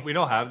 why. We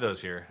don't have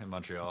those here in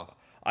Montreal.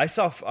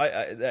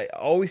 I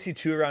always see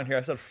 2 around here.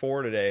 I saw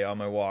 4 today on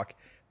my walk.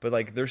 But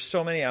like, there's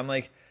so many. I'm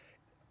like,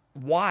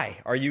 why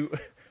are you?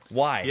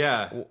 Why?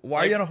 Yeah.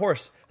 Why are you on a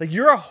horse? Like,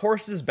 you're a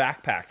horse's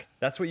backpack.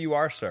 That's what you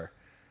are, sir.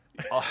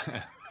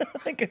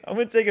 Like, I'm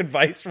gonna take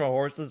advice from a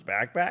horse's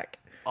backpack.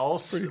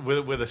 Also,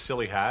 with a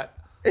silly hat.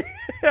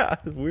 Yeah,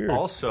 it's weird.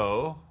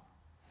 Also,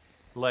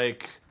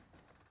 like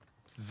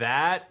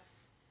that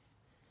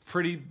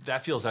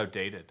feels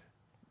outdated.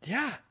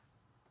 Yeah.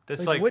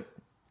 That's what?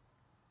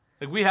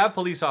 Like we have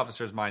police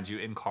officers, mind you,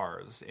 in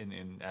cars,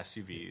 in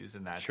SUVs,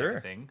 and that type Sure.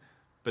 of thing.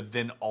 But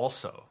then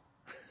also,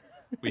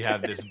 we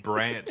have this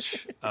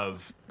branch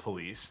of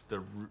police,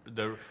 the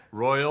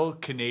Royal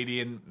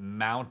Canadian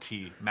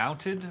Mounted.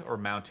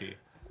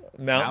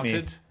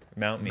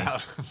 Mount me.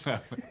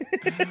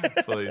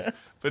 Police.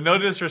 But no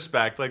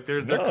disrespect, like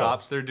they're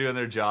cops, they're doing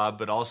their job,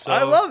 but also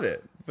I love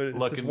it, but it's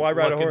just why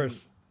ride a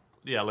horse?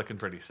 Yeah, looking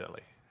pretty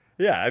silly.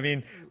 Yeah, I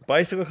mean,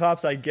 bicycle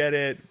cops, I get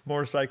it.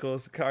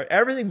 Motorcycles, car,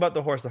 everything but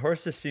the horse. The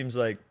horse just seems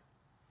like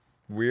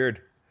weird.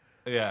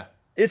 Yeah.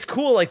 It's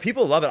cool. Like,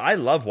 people love it. I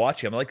love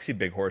watching them. I like to see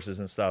big horses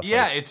and stuff.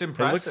 Yeah, like, it's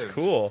impressive. It looks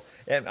cool.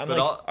 And I'm But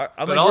like,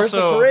 but where's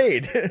the also-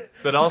 parade?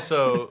 But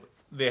also,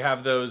 they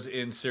have those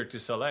in Cirque du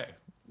Soleil.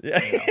 Yeah.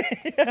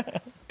 Yeah.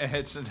 And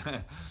it's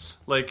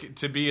like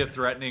to be a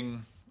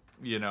threatening,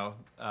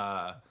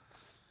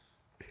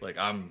 like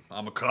I'm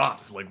a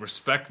cop, like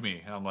respect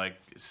me. And I'm like,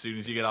 as soon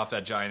as you get off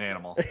that giant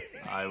animal,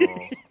 I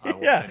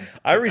will. Yeah,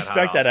 I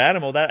respect that hat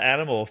animal. That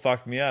animal will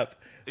fuck me up.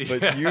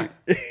 But Yeah.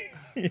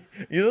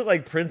 you look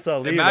like Prince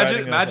Ali.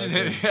 Imagine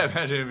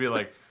him be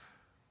like,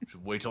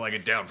 wait till I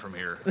get down from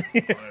here.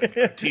 I'm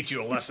gonna teach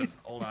you a lesson.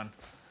 Hold on.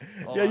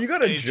 Yeah, you got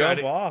to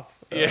jump off.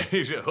 Yeah,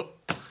 and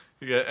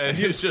You have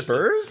it's just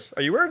spurs?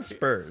 Are you wearing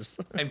spurs?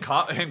 and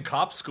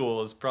cop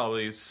school is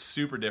probably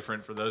super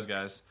different for those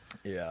guys.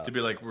 Yeah. To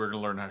be like, we're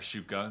gonna learn how to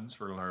shoot guns.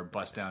 We're gonna learn how to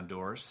bust down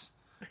doors,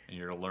 and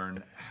you're gonna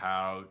learn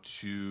how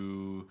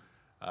to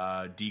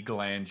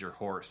degland your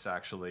horse.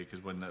 Actually,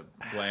 because when the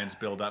glands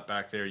build up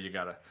back there, you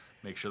gotta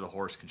make sure the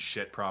horse can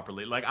shit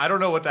properly. Like, I don't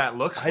know what that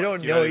looks like. I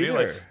don't You know what I mean?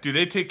 either. Like, do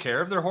they take care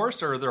of their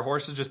horse, or are their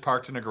horses just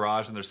parked in a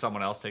garage and there's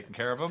someone else taking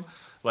care of them?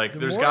 Like,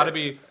 they've got to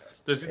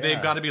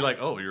be like,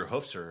 oh, your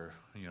hoofs are.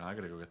 I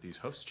gotta go get these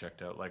hoofs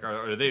checked out. Like,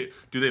 are they?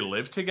 Do they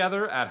live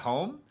together at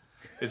home?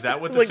 Is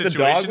that what the Like the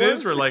dog situation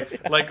is? ones? Where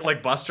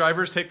like bus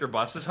drivers take their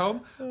buses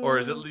home, or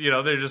is it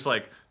they're just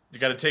like you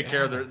got to take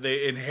care of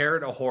they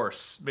inherit a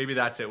horse. Maybe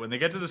that's it. When they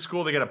get to the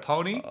school, they get a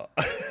pony,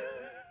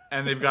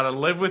 and they've got to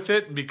live with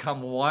it and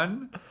become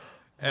one,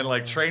 and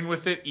like train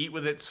with it, eat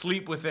with it,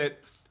 sleep with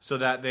it, so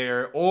that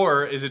they're.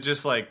 Or is it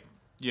just like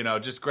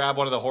just grab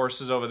one of the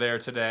horses over there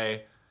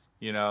today,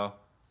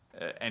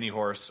 any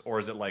horse, or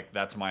is it like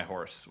that's my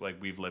horse? Like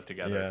we've lived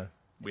together. Yeah.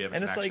 We have a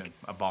And it's connection,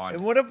 like, a bond.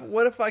 And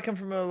what if I come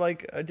from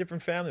a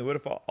different family? What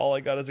if all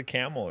I got is a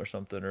camel or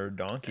something, or a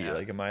donkey? Yeah.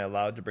 Like, am I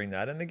allowed to bring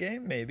that in the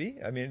game? Maybe.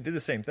 I mean, do the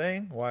same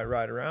thing. Why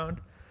ride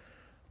around?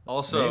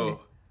 Also, Maybe.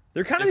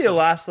 They're kind of the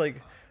last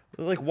like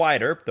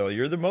Wyatt Earp though.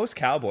 You're the most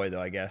cowboy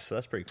though, I guess. So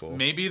that's pretty cool.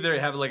 maybe they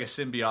have like a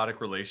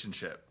symbiotic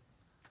relationship,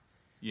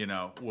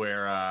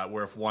 where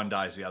if one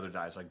dies, the other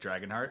dies, like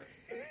Dragonheart,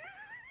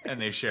 and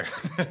they share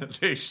a horse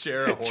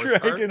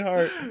Dragonheart.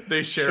 heart.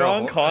 They share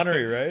Sean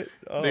Connery, right?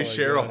 Oh they my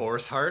share a God.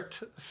 horse heart.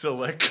 So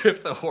like,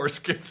 if the horse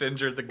gets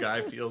injured, the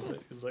guy feels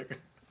it. He's like,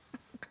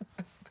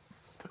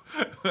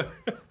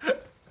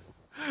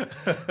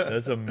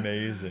 That's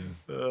amazing.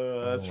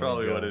 that's my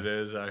probably what God. it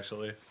is,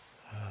 actually.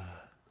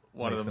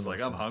 One of Makes them's the like,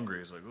 most I'm sense. hungry.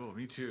 He's like, oh,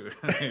 me too.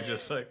 He's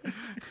just like,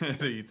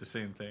 they eat the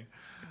same thing.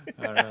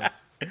 I don't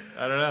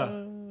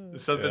know.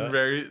 There's something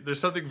Yeah. there's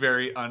something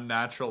very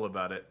unnatural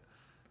about it,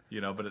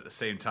 but at the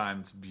same time,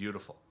 it's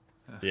beautiful.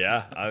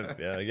 Yeah,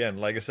 again,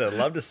 like I said, I'd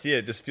love to see it.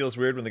 It just feels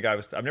weird when the guy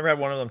was. I've never had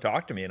one of them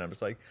talk to me, and I'm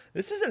just like,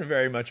 this isn't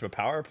very much of a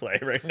power play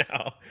right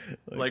now.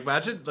 Like,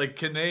 imagine, like,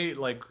 can they,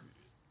 like,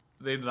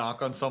 they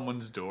knock on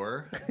someone's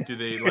door? Do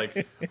they,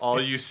 like, all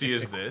you see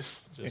is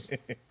this? Just,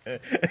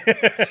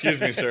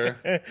 excuse me, sir.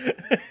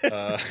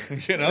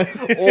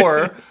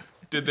 Or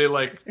did they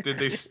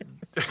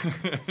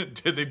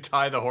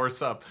tie the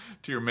horse up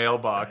to your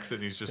mailbox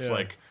and he's just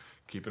like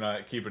keeping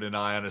an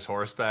eye on his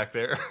horse back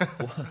there?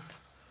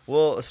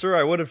 Well, sir,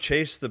 I would have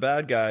chased the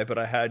bad guy, but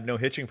I had no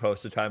hitching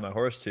post to tie my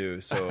horse to,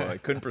 so I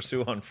couldn't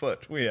pursue on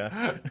foot. Yeah.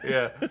 I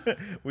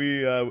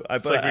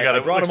It's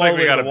like brought him all the we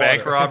way got to a the bank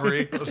water.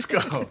 robbery. Let's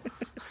go.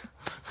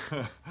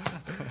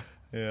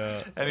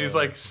 Yeah, And he's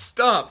like,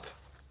 stop.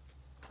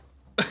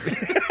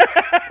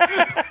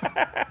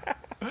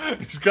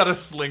 He's got a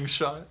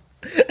slingshot.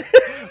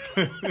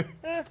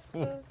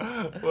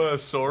 What, a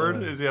sword?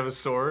 Does he have a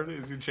sword?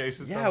 Is he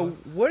chasing someone?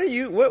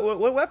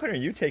 What weapon are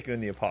you taking in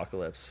the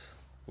apocalypse?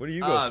 What do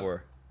you go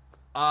for?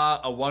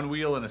 A one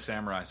wheel and a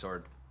samurai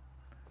sword.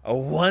 A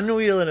one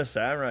wheel and a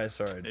samurai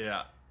sword.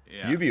 Yeah.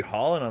 You'd be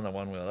hauling on the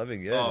one wheel. That'd be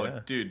good. Oh, yeah.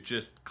 dude,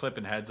 just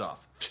clipping heads off.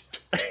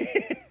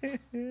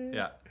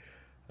 Yeah.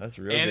 That's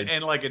real good.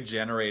 And like a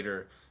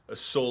generator, a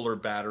solar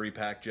battery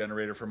pack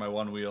generator for my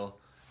one wheel.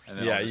 And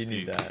then Yeah, I'll just you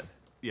need that.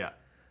 Yeah.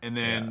 And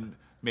then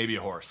maybe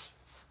a horse.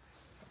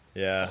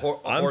 Yeah,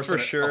 A I'm horse for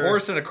and sure. A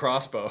horse and a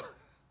crossbow.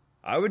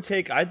 I would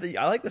take. I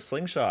like the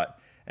slingshot,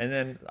 and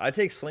then I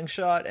take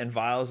slingshot and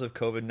vials of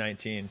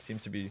COVID-19.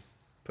 Seems to be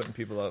putting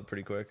people out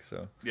pretty quick.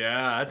 So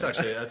Yeah, that's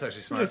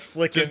actually smart. just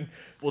flicking.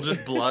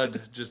 Just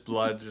blood, just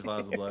vials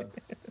of blood,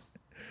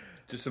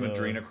 just some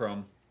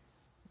adrenochrome.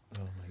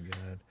 Oh my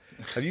god!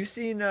 Have you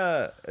seen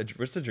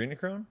what's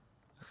adrenochrome?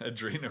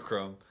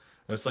 Adrenochrome.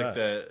 What's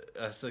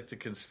That's like the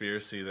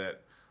conspiracy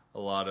that a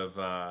lot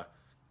of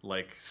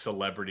like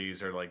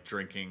celebrities are like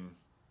drinking.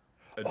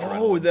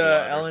 Oh, the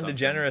blood or Ellen something.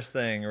 DeGeneres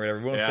thing or whatever.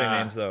 We won't say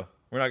Yeah. names though.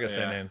 We're not gonna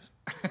say names.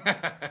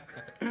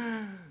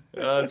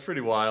 It's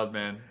pretty wild,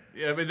 man.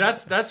 Yeah, I mean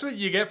that's what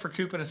you get for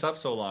cooping us up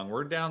so long.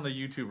 We're down the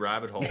YouTube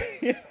rabbit hole.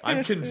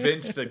 I'm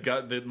convinced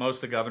that most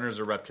of the governors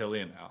are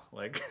reptilian now.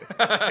 Like,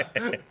 At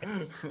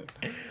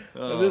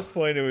this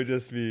point, it would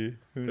just be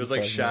there's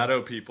like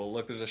shadow people.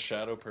 Look, there's a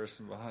shadow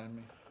person behind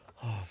me.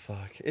 Oh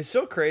fuck! It's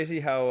so crazy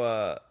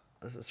how.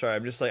 Sorry,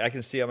 I'm just like I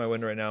can see out my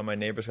window right now. My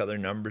neighbors got their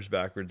numbers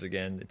backwards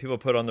again. People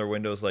put on their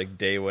windows like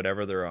day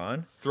whatever they're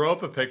on. Throw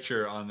up a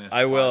picture on this.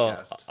 I will.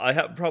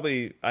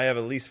 Podcast. I have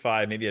at least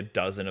 5, maybe a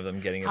dozen of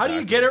them getting it. How do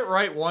you get it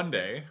right one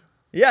day,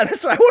 Yeah,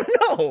 that's what I want to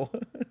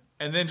know.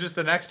 and then just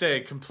the next day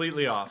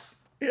completely off?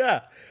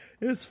 Yeah,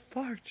 it's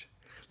fucked.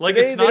 Like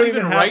Today, it's they not don't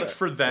even have right it.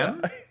 for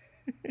them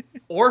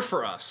or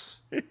for us.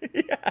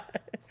 Yeah.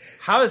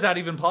 How is that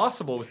even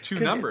possible with two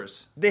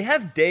numbers? They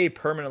have day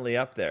permanently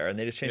up there, and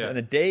they just change it. Yeah. And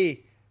the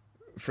day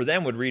for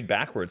them would read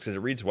backwards because it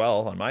reads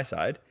well on my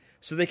side,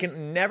 so they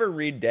can never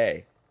read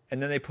day.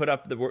 And then they put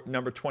up the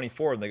number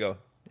 24, and they go,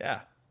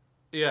 yeah.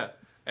 Yeah,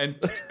 and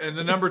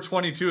the number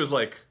 22 is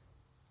like,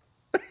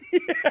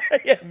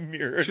 Yeah,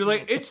 mirror. she's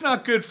like, it's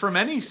not good from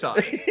any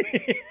side.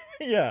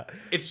 Yeah.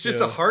 It's just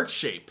a heart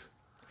shape.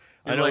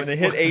 I know, like, when they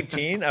hit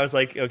 18, I was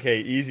like, okay,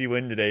 easy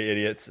win today,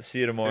 idiots. See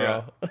you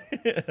tomorrow.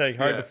 Like,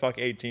 hard to fuck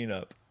 18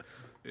 up.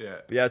 Yeah.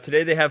 But yeah,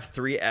 today they have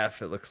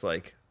 3F, it looks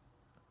like.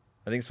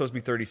 I think it's supposed to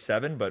be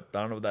 37, but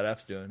I don't know what that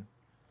F's doing.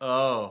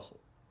 Oh,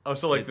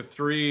 so like the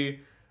 3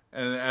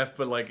 and the F,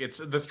 but like it's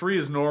the 3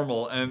 is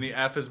normal and the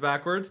F is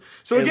backwards.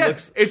 So It again,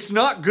 looks- it's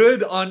not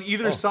good on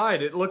either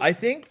side. It looks. I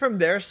think from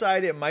their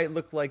side, it might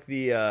look like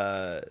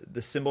the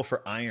symbol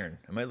for iron.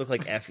 It might look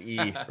like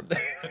FE. From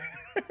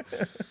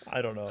there.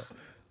 I don't know.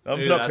 I'm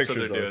maybe not that's what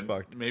pictures, they're though. It's doing.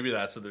 fucked. Maybe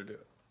that's what they're doing.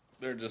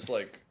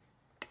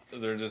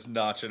 They're just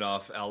notching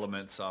off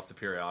elements off the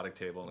periodic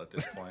table at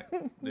this point.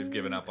 They've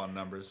given up on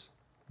numbers.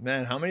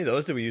 Man, how many of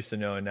those did we used to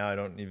know, and now I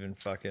don't even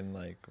fucking,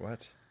 like,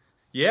 what?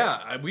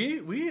 Yeah,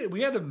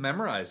 we had to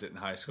memorize it in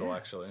high school,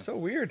 actually. So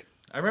weird.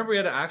 I remember we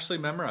had to actually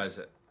memorize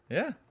it.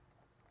 Yeah.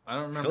 I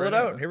don't remember. Fill it any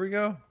of out. Here we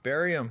go.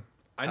 Barium.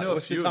 I know a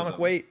What's few the of atomic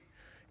them. weight?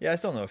 Yeah, I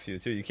still know a few,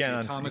 too. You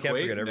can't Atomic forget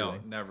weight? everything. No,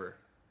 never.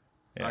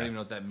 Yeah. I don't even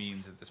know what that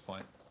means at this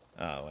point.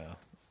 Oh, well.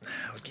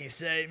 What can you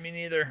say? Me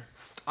neither.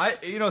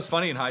 It's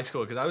funny in high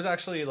school because I was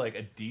actually like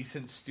a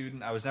decent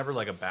student. I was never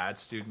like a bad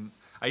student.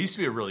 I used to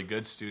be a really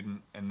good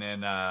student, and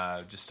then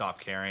just stopped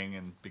caring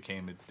and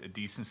became a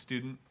decent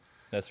student.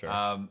 That's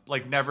fair.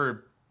 Like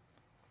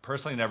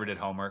personally never did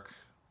homework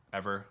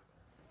ever.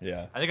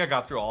 Yeah. I think I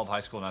got through all of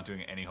high school not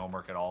doing any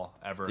homework at all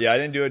ever. Yeah, I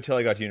didn't do it till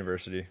I got to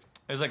university.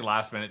 It was like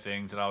last minute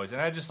things and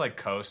I just like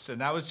coast,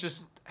 and that was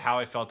just how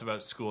I felt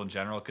about school in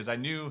general because I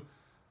knew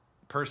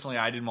personally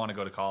I didn't want to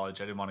go to college.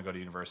 I didn't want to go to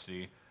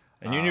university.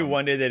 And you knew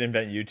one day they'd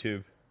invent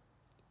YouTube.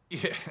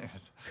 Yeah,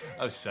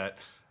 I was set.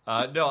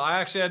 No, I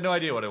actually had no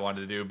idea what I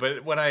wanted to do.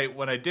 But when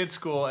I did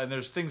school, and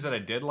there's things that I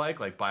did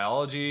like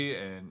biology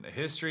and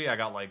history, I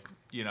got like,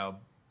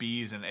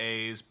 B's and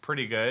A's,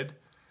 pretty good.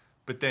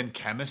 But then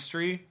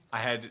chemistry, I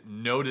had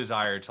no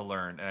desire to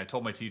learn. And I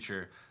told my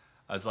teacher,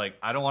 I was like,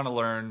 I don't want to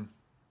learn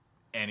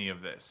any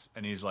of this.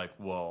 And he's like,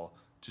 well,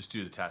 just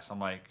do the test. I'm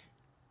like,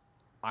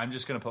 I'm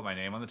just going to put my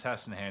name on the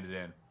test and hand it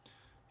in.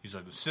 He's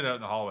like, sit out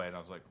in the hallway. And I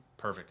was like,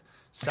 perfect.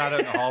 Sat out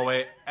in the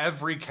hallway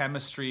every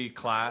chemistry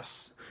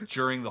class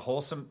during the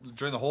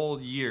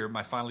whole year,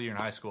 my final year in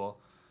high school.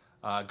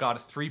 Got a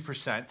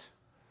 3%, at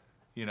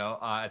the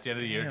end of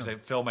the year because I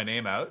filled my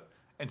name out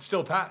and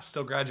still passed,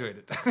 still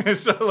graduated.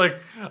 So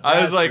like,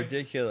 I was like,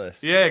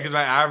 ridiculous. yeah, because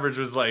my average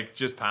was like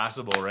just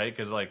passable, right?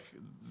 Because like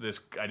this,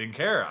 I didn't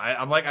care.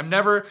 I'm like, I'm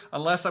never,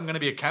 unless I'm going to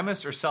be a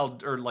chemist or sell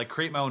or like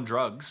create my own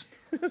drugs,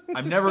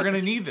 I'm never going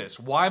to need this.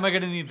 Why am I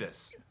going to need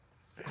this?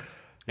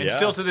 And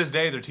still to this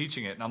day, they're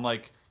teaching it, and I'm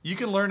like, you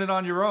can learn it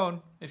on your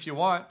own if you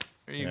want,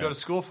 or you can go to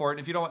school for it. And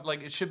if you don't,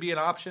 like, it should be an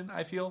option.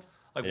 I feel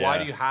like, why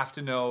do you have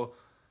to know,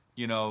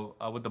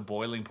 what the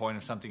boiling point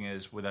of something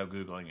is without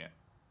Googling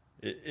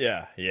it?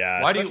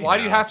 Yeah. Why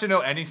do you have to know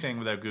anything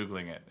without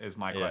Googling it? Is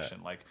my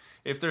question. Like,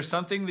 if there's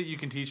something that you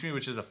can teach me,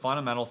 which is a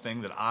fundamental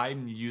thing that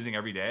I'm using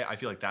every day, I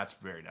feel like that's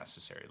very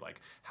necessary.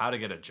 Like how to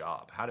get a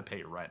job, how to pay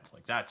your rent,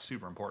 like that's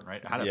super important,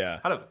 right? How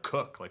to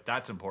cook, like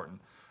that's important.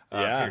 Pay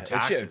your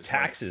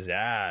taxes.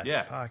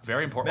 Yeah, Fuck.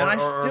 very important. Man,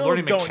 or I still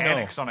learning don't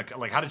mechanics know. on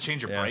like how to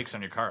change your brakes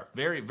on your car.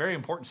 Very, very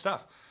important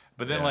stuff.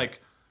 But then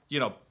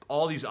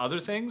all these other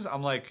things,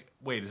 I'm like,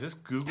 wait, is this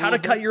Google? How to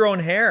cut your own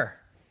hair.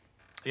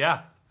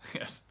 Yeah.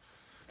 Yes.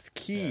 It's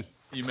key. Yeah.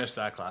 You missed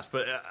that class,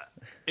 but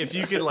if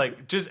you could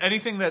like just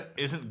anything that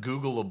isn't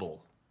Googleable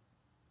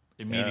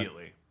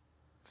immediately,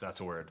 that's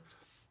a word.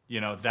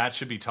 That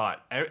should be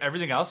taught.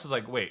 Everything else is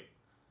like, wait,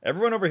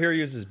 Everyone over here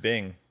uses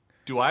Bing.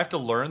 do I have to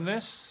learn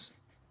this,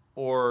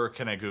 or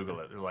can I Google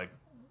it? They're like,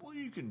 well,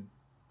 you can.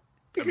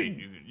 You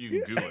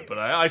can Google it, but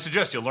I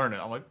suggest you learn it.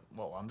 I'm like,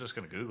 well, I'm just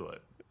going to Google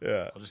it.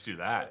 Yeah. I'll just do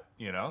that.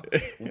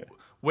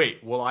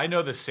 Wait, will I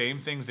know the same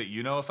things that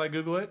you know if I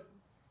Google it?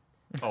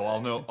 Oh,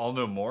 I'll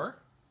know more.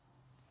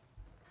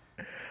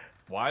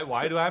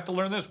 Why do I have to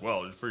learn this?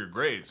 Well, it's for your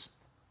grades.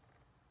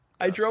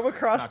 I drove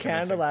across not Canada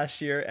convincing.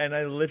 last year,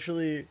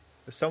 and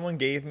someone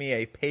gave me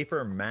a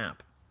paper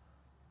map.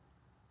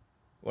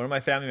 One of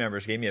my family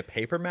members gave me a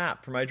paper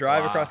map for my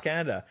drive Wow. across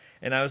Canada,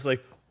 and I was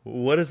like,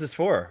 "What is this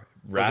for?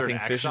 there an Wrapping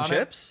X fish and on it?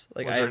 chips?"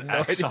 Like, Was I there have an no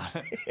X idea.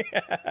 on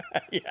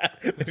it? Yeah,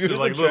 maybe it So was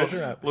like a treasure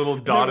map. little I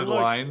never dotted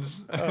looked.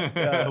 lines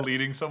yeah.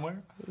 leading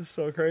somewhere. It's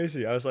so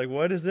crazy. I was like,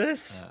 "What is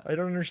this? I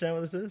don't understand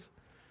what this is."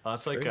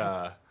 That's like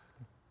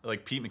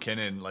Pete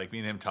McKinnon. Like me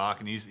and him talk,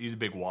 and he's a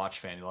big watch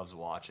fan. He loves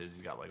watches.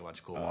 He's got like a bunch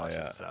of cool watches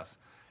yeah. and stuff.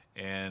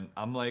 And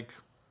I'm like,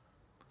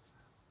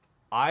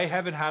 I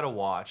haven't had a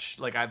watch.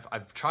 Like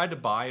I've tried to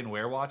buy and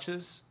wear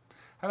watches.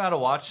 I haven't had a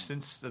watch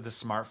since the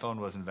smartphone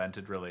was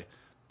invented. Really.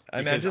 I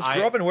mean, Because just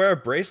grow up and wear a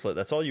bracelet.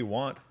 That's all you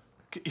want.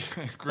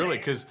 Really,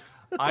 because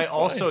I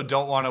also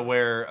don't want to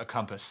wear a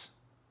compass.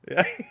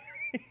 Yeah.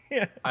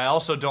 Yeah. I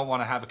also don't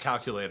want to have a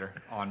calculator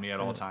on me at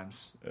all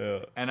times. Yeah.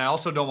 And I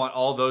also don't want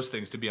all those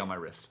things to be on my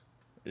wrist.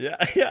 Yeah,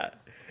 yeah.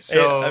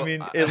 So- I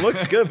mean, it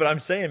looks good, but I'm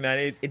saying,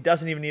 man, it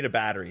doesn't even need a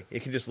battery.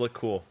 It can just look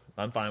cool.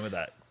 I'm fine with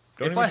that.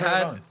 Don't If even turn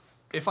it on.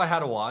 if I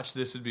had a watch,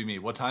 this would be me.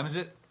 What time is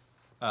it?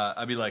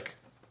 I'd be like,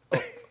 oh.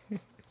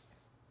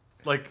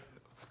 Like,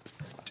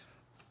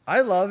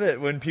 I love it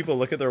when people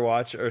look at their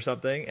watch or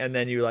something, and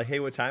then you're like, "Hey,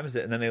 what time is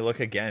it?" And then they look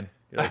again.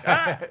 You're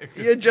like,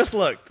 you just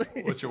looked.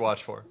 what's your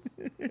watch for?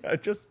 Yeah,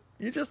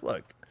 you just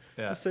looked.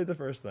 Yeah. Just say the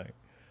first thing.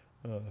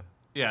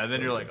 Yeah, and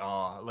then you're like,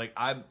 oh, like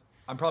I'm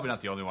probably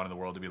not the only one in the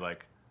world to be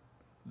like,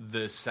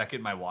 the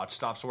second my watch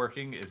stops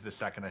working is the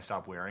second I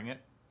stop wearing it.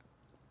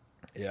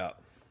 Yeah.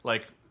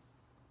 Like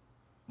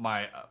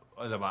my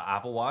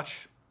Apple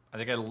Watch. I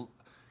think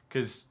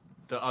because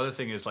the other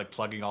thing is like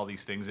plugging all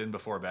these things in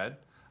before bed.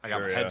 I got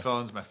Sure, my yeah.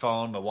 headphones, my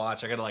phone, my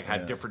watch. I got to like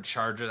have Yeah. different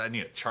chargers. I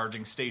need a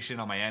charging station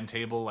on my end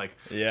table. Like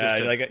Yeah, just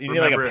to you need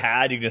like remember- a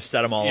pad. You can just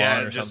set them all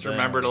on or just something.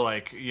 remember to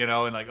like,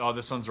 and like, oh,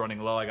 this one's running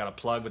low. I got a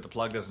plug, but the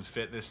plug doesn't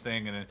fit this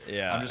thing. And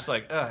Yeah. I'm just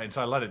like, and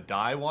so I let it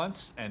die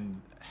once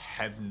and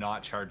have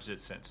not charged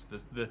it since.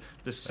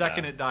 The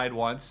second it died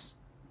once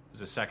is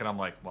the second I'm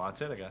like, well,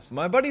 that's it, I guess.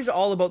 My buddy's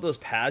all about those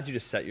pads you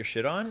just set your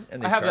shit on,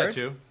 and they I have charge. that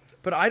too.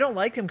 But I don't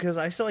like them because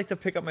I still like to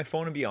pick up my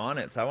phone and be on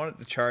it. So I want it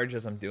to charge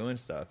as I'm doing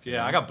stuff. you Yeah,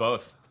 know? I got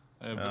both.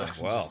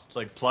 wow. Just,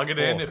 like plug it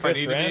in Cool. if Chris I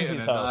need to be, Ramsey's and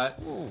then house.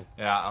 not. Ooh.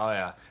 Yeah, oh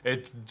yeah.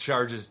 It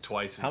charges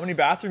twice. How many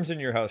bathrooms in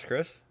your house,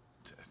 Chris?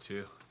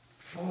 Two.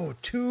 Oh,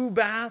 2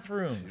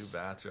 bathrooms. Two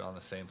bathrooms on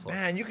the same floor.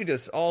 Man, you could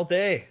just all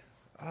day.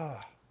 Oh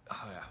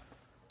yeah.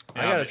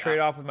 I got to trade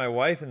off with my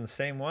wife in the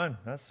same one.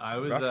 That's I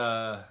was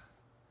rough.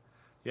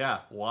 yeah,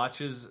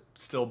 watches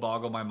still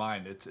boggle my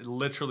mind. It's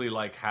literally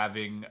like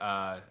having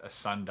a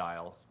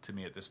sundial to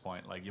me at this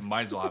point. Like you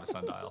might as well have a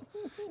sundial.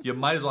 You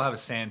might as well have a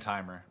sand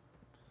timer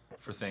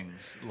for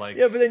things. Like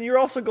Yeah, but then you're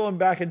also going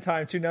back in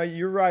time too. Now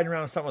you're riding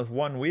around with something with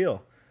one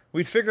wheel.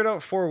 We'd figured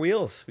out 4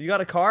 wheels. You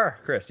got a car,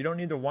 Chris. You don't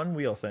need a one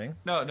wheel thing.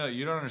 no,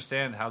 you don't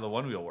understand how the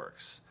one wheel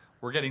works.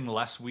 We're getting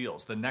less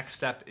wheels. The next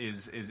step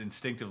is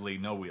instinctively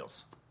no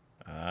wheels.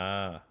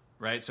 Ah.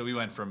 Right? So we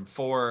went from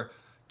 4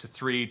 to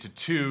 3 to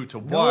 2 to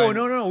 1.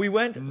 No. We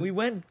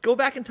went. Go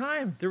back in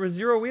time. There was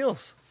 0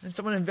 wheels, and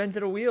someone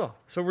invented a wheel.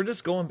 So we're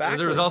just going back.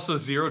 There was also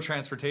 0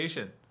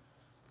 transportation.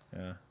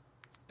 Yeah.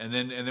 And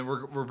then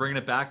we're bringing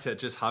it back to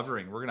just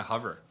hovering. We're going to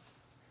hover.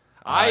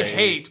 I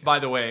hate, by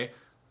the way,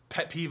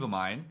 pet peeve of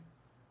mine,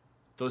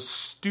 those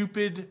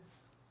stupid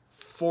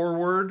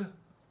forward.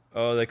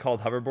 Oh, they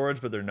called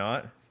hoverboards, but they're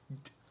not.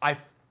 I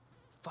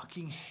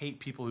fucking hate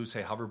people who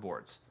say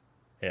hoverboards.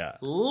 Yeah.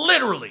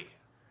 Literally,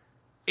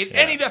 in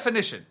any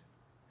definition,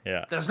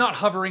 Yeah. that is not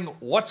hovering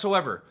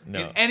whatsoever. No.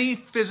 In any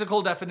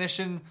physical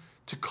definition,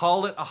 to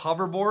call it a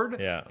hoverboard.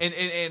 Yeah.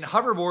 And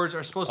hoverboards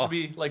are supposed to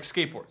be like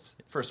skateboards,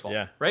 first of all.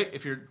 Yeah. Right?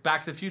 If you're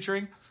Back to the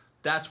Futuring,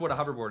 that's what a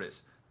hoverboard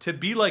is. To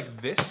be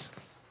like this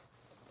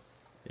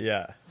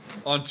Yeah.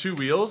 on 2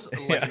 wheels,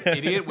 like an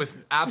idiot with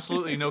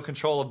absolutely no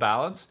control of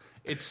balance,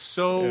 it's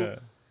so... Yeah.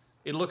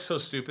 It looks so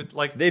stupid.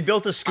 Like They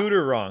built a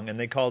scooter wrong, and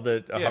they called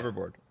it a Yeah.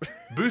 hoverboard.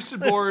 boosted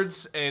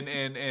boards and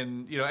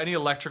any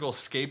electrical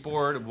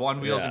skateboard, one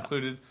wheels Yeah.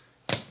 included,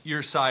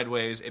 you're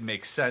sideways. It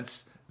makes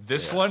sense.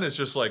 This one is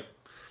just like,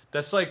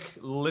 that's like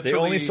literally. They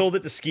only sold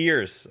it to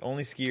skiers.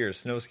 Only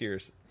skiers. No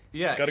skiers.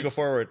 Yeah, Got to go it's-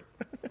 forward.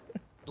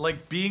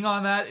 Like being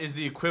on that is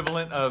the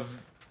equivalent of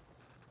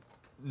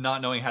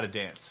not knowing how to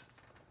dance.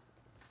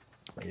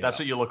 That's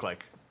what you look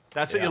like.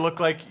 That's what Yeah. you look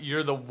like.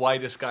 You're the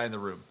whitest guy in the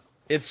room.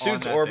 It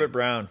suits that Orbit thing.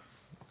 Brown.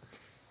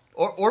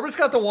 Orbit's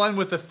got the one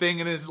with the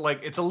thing, and it's like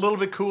it's a little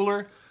bit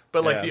cooler,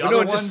 but like Yeah. the But other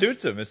no, it ones just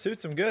suits him. It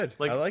suits him good.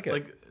 I like it.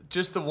 Like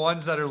just the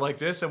ones that are like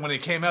this, and when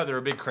it came out, they were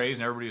a big craze,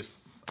 and everybody was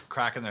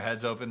cracking their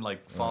heads open,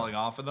 like falling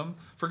off of them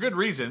for good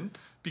reason,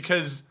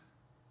 because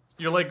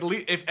you're like,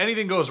 if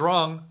anything goes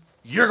wrong,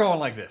 you're going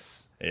like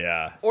this.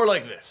 Yeah. Or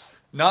like this.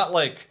 Not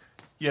like,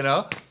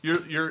 I'm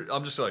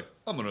just like,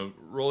 I'm going to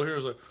roll here.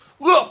 It's like,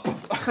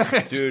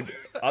 whoop! Dude,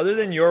 other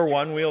than your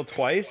one wheel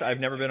twice, I've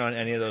never been on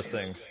any of those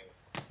things.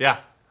 Yeah.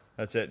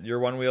 That's it. Your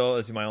one wheel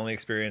is my only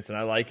experience, and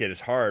I like it.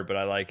 It's hard, but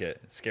I like it.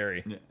 It's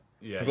scary.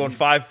 Yeah. I'm going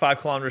 5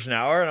 kilometers an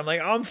hour, and I'm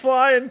like, I'm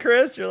flying,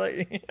 Chris. You're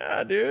like,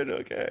 yeah, dude,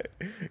 okay.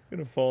 I'm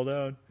going to fall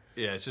down.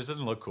 Yeah, it just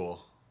doesn't look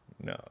cool.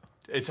 No.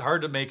 It's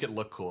hard to make it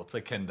look cool. It's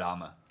like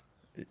kendama.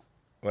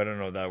 I don't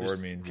know what that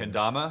word means.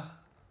 Kendama,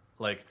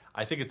 like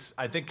I think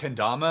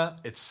kendama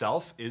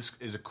itself is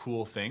a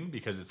cool thing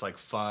because it's like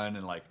fun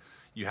and like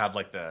you have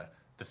like the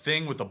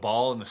thing with the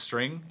ball and the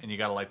string and you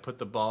got to like put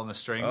the ball in the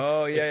string.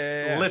 Oh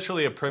yeah, it's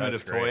literally a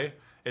primitive toy.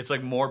 It's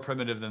like more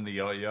primitive than the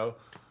yo-yo.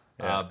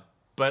 Yeah.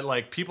 But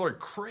like people are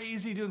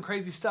crazy doing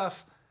crazy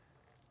stuff.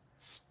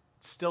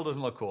 Still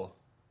doesn't look cool.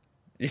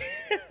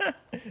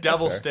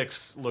 Devil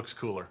sticks looks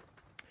cooler.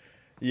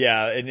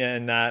 Yeah,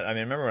 and that, I mean,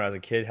 I remember when I was a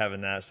kid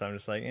having that, so I'm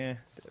just like, eh.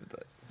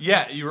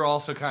 Yeah, you were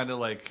also kind of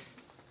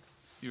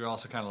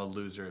a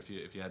loser if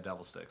you had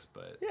devil sticks,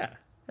 but yeah.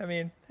 I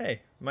mean,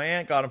 hey, my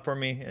aunt got them for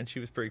me, and she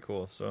was pretty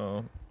cool.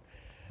 So,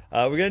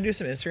 we're gonna do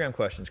some Instagram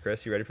questions,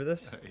 Chris. You ready for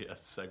this? Yeah,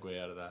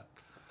 segue out of that.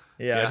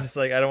 Yeah, just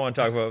like I don't want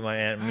to talk about my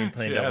aunt and me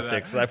playing devil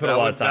sticks. So I put a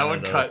lot of time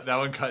on those. That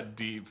one cut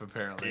deep,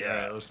 apparently. Yeah,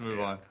 all right, let's move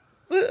on.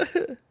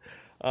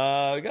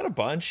 We got a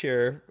bunch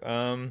here.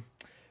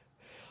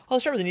 I'll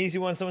start with an easy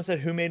one. Someone said,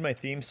 "Who made my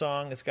theme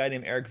song?" This guy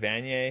named Eric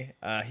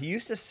Vanier. He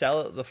used to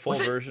sell the full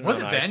version.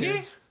 Was on it Vanier?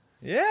 iTunes.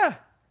 Yeah.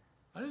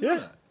 I didn't know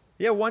that.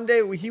 Yeah, one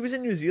day he was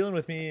in New Zealand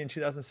with me in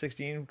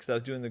 2016 because I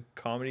was doing the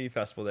comedy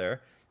festival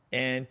there,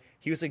 and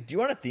he was like, "Do you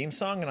want a theme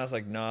song?" And I was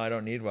like, "No, I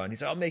don't need one."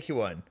 He's like, "I'll make you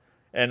one,"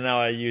 and now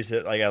I use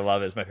it. Like I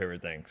love it. It's my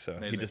favorite thing. So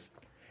Amazing.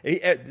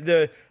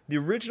 the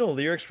original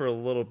lyrics were a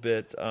little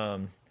bit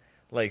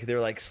like they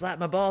were like, "Slap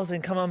my balls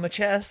and come on my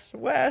chest,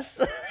 Wes."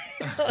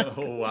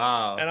 Oh,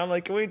 wow. And I'm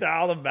like, can we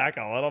dial them back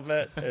a little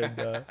bit?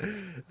 And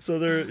so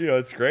they're,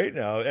 it's great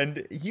now.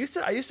 And I used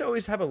to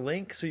always have a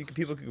link so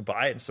people could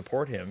buy it and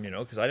support him,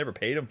 because I never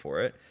paid him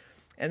for it.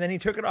 And then he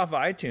took it off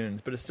iTunes,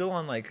 but it's still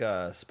on like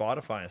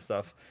Spotify and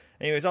stuff.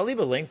 Anyways, I'll leave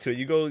a link to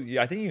it.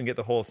 I think you can get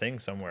the whole thing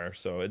somewhere.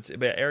 So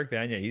but Eric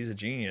Vanier, he's a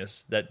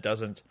genius that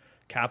doesn't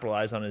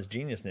capitalize on his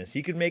geniusness.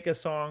 He could make a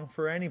song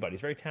for anybody.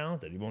 He's very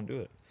talented. He won't do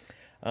it.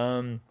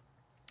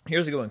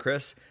 Here's a good one,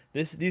 Chris.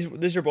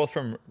 These are both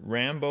from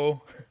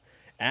Rambo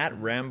at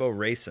Rambo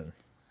Racing.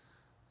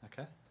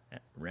 Okay.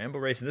 At Rambo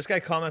Racing. This guy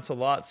comments a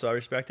lot, so I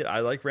respect it. I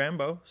like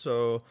Rambo,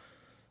 so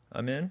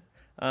I'm in.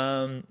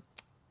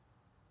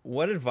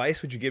 What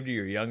advice would you give to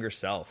your younger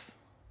self?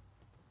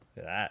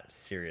 That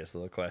serious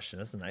little question.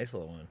 That's a nice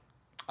little one.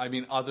 I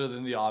mean, other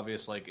than the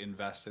obvious, like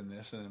invest in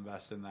this and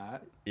invest in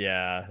that.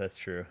 Yeah, that's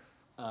true.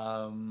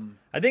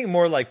 I think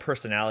more like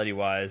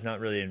personality-wise, not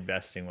really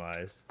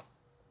investing-wise.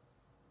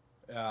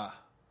 Yeah,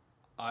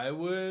 I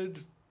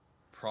would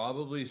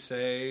probably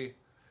say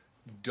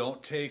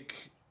don't take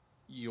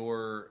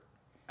your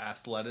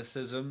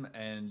athleticism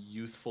and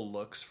youthful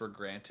looks for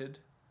granted.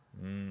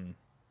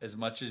 As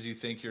much as you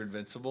think you're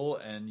invincible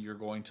and you're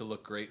going to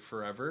look great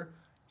forever,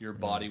 your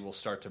body will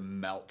start to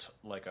melt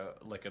like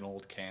an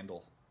old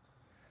candle.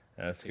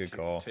 That's a good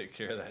call. Take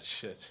care of that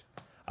shit.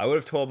 I would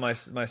have told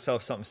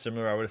myself something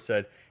similar. I would have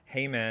said,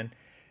 hey, man,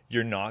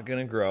 you're not going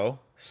to grow.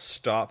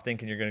 Stop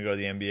thinking you're going to go to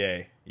the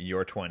NBA.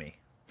 You're 20.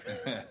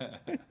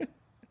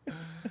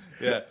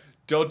 Yeah,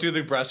 don't do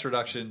the breast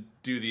reduction.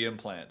 Do the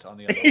implant on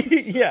the other one.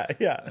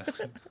 Yeah.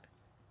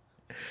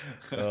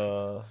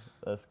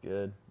 That's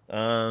good.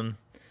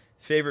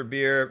 Favorite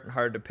beer?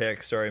 Hard to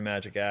pick. Sorry,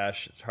 Magic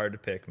Ash. It's hard to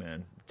pick,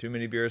 man. Too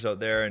many beers out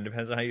there, and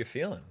depends on how you're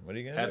feeling. What are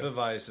you gonna do?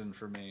 Hefeweizen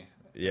for me.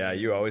 Yeah,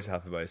 you always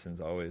Hefeweizen's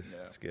always.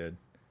 Yeah. It's good.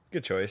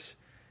 Good choice.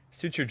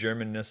 Suits your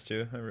Germanness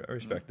too. I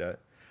respect that.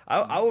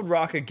 I would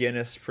rock a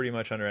Guinness pretty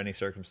much under any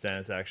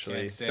circumstance,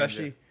 actually.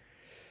 Especially.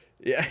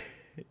 Yeah,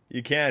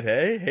 you can't.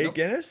 Hey, hate Nope.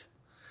 Guinness.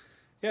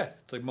 Yeah,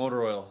 it's like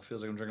motor oil. It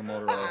feels like I'm drinking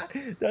motor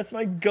oil. That's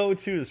my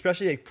go-to,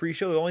 especially like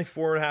pre-show. They're only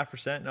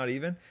 4.5%, not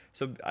even.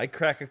 So I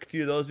crack a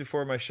few of those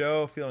before my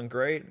show, feeling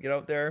great. Get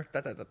out there,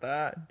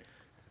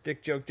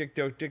 dick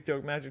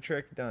joke, magic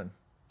trick, done.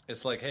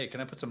 It's like, hey,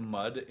 can I put some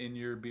mud in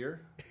your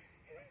beer?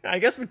 I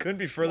guess we couldn't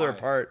be further Why?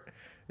 apart.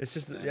 It's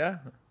just, yeah.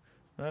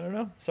 I don't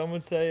know. Some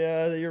would say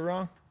that you're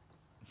wrong.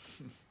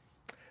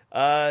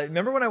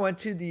 Remember when I went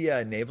to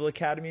the Naval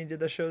Academy and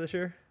did that show this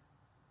year?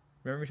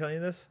 Remember me telling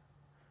you this?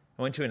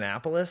 I went to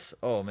Annapolis.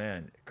 Oh,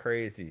 man.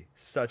 Crazy.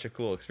 Such a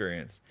cool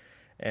experience.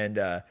 And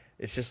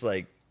it's just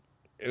like,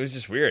 it was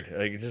just weird.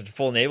 Like, just a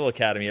full Naval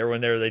Academy. Everyone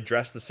there, they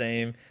dress the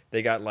same.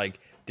 They got like,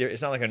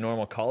 it's not like a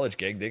normal college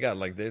gig. They got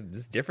like,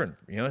 it's different.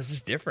 It's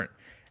just different.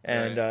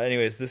 And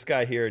anyways, this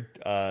guy here,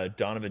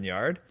 Donovan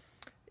Yard,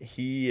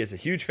 he is a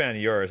huge fan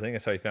of yours. I think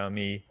that's how he found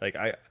me. Like,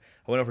 I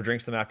went over for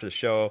drinks with him after the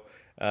show,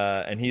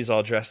 and he's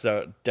all dressed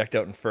out, decked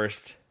out in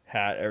first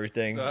hat,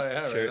 everything. Oh,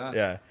 yeah, shirt. right on.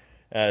 Yeah.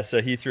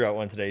 So he threw out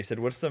one today. He said,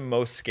 "What's the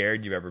most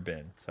scared you've ever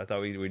been?" So I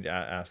thought we'd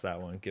ask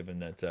that one, given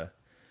that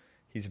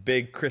he's a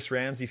big Chris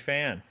Ramsey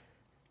fan.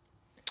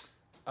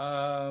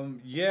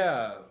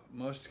 Yeah,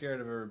 most scared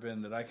I've ever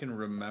been that I can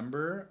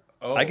remember.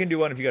 Oh, I can do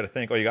one if you got to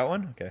think. Oh, you got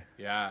one? Okay.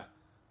 Yeah,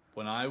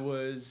 when I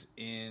was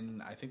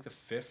in, I think the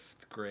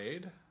 5th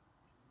grade,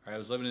 I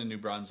was living in New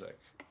Brunswick,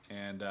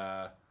 and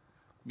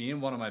me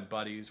and one of my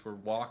buddies were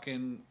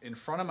walking in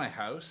front of my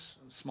house,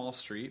 small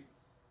street,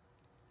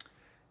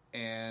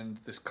 and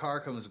this car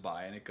comes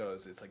by, and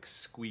it's like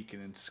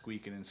squeaking and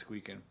squeaking and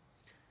squeaking.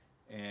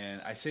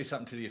 And I say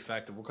something to the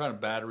effect of, what kind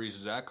of batteries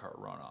does that car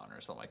run on,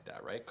 or something like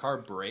that, right? Car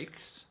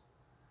brakes.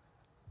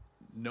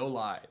 No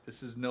lie.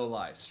 This is no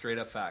lie. Straight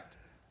up fact.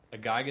 A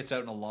guy gets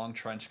out in a long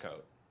trench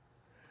coat,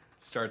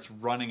 starts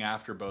running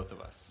after both of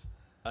us.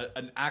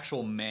 An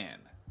actual man,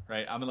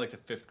 right? I'm in like the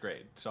 5th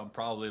grade, so I'm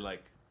probably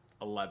like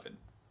 11,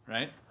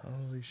 right?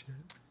 Holy shit.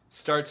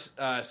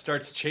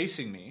 Starts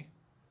chasing me.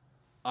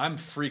 I'm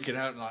freaking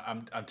out,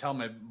 and I'm telling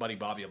my buddy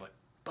Bobby, I'm like,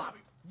 Bobby,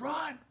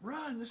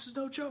 run, this is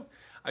no joke.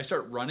 I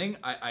start running.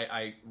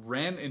 I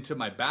ran into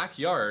my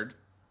backyard,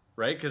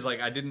 right? Because like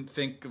I didn't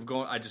think of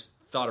going. I just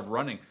thought of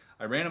running.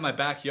 I ran in my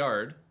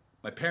backyard.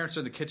 My parents are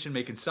in the kitchen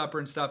making supper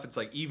and stuff. It's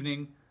like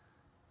evening,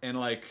 and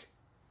like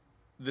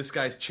this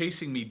guy's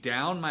chasing me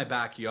down my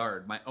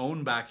backyard, my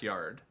own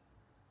backyard.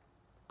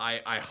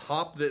 I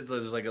hop.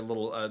 There's like a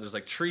little. There's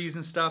like trees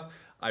and stuff.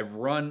 I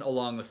run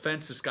along the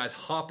fence. This guy's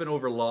hopping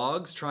over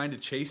logs trying to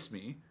chase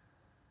me,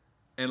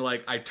 and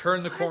like I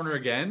turn the corner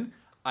again.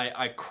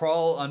 I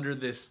crawl under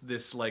this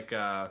like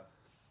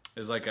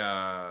there's like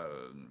a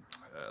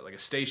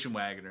station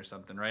wagon or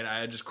something, right?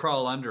 I just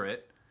crawl under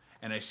it,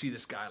 and I see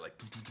this guy, like,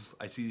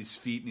 I see his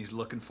feet, and he's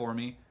looking for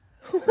me,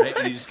 right?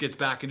 And he just gets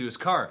back into his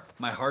car.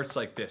 My heart's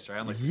like this, right?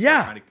 I'm like,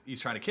 yeah,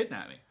 he's trying to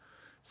kidnap me.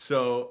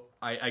 So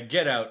I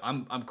get out.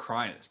 I'm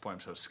crying at this point.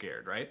 I'm so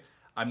scared, right?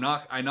 I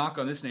knock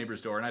on this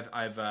neighbor's door, and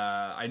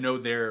I know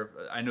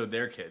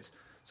their kids.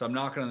 So I'm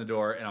knocking on the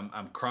door, and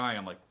I'm crying.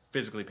 I'm like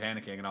physically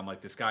panicking, and I'm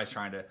like, this guy's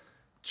trying to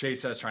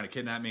chase us, trying to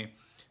kidnap me.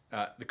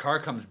 The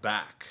car comes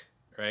back,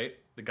 right?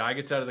 The guy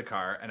gets out of the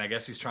car, and I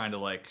guess he's trying to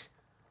like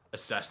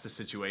assess the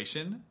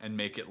situation and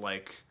make it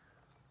like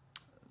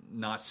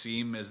not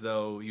seem as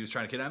though he was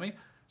trying to kidnap me.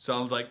 So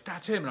I was like,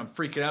 that's him, and I'm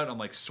freaking out. And I'm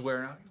like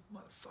swearing out, you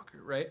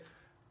motherfucker, right?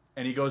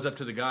 And he goes up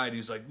to the guy, and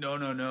he's like,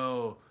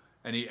 no.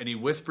 And he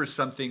whispers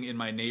something in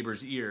my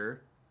neighbor's ear,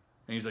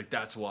 and he's like,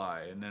 that's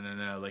why. And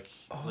no, like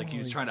he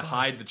was trying to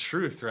hide the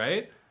truth,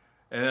 right?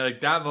 And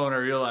like that moment, I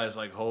realized,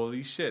 like,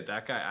 holy shit,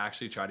 that guy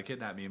actually tried to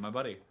kidnap me and my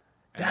buddy.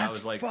 And That's that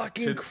was like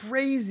fucking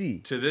crazy.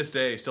 To this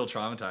day, still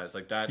traumatized.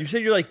 Like that. You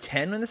said you're like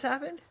 10 when this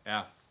happened?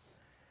 Yeah.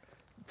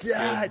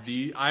 That's...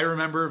 I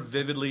remember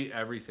vividly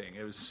everything.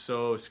 It was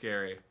so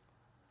scary.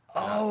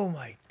 Oh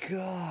my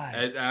god.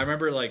 I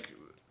remember like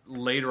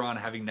later on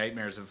having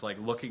nightmares of like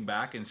looking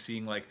back and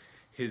seeing like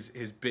his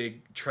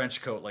big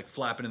trench coat like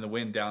flapping in the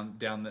wind down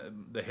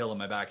the hill in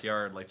my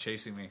backyard, like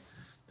chasing me.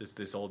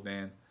 This old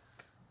man.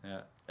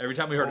 Yeah. Every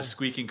time we heard a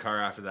squeaking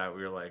car after that,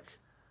 we were like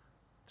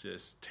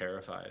just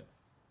terrified.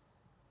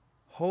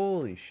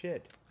 Holy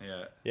shit.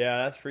 Yeah.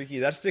 Yeah, that's freaky.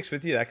 That sticks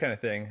with you, that kind of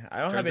thing. I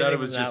don't have Turns anything out it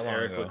was just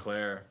Eric ago.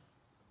 Leclerc.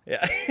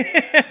 Yeah.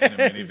 In a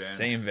minivan.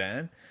 Same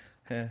van.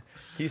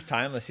 He's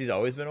timeless. He's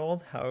always been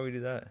old. How do we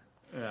do that?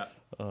 Yeah.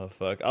 Oh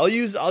fuck. I'll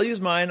use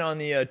mine on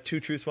the 2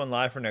 Truths 1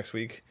 Lie for next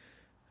week.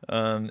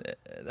 That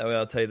way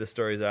I'll tell you the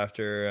stories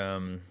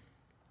after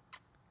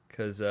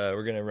because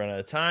we're gonna run out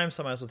of time,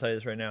 so I might as well tell you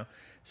this right now.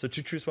 So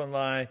 2 Truths 1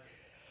 Lie.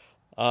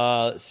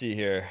 Let's see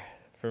here.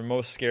 For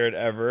most scared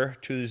ever,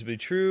 2 of these will be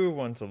true,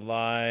 1's a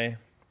lie.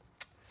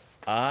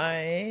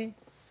 Let's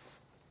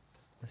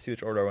see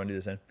which order I want to do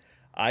this in.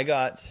 I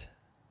got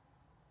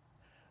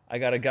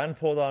a gun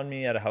pulled on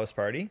me at a house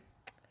party.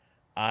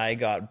 I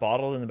got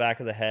bottled in the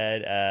back of the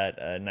head at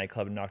a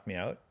nightclub and knocked me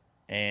out.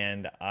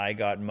 And I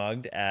got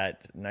mugged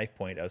at knife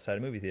point outside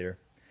a movie theater.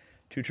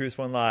 2 truths,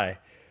 1 lie.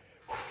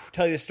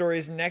 Tell you the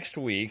stories next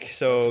week.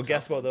 So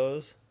guess about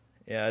those.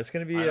 Yeah, it's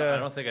going to be... I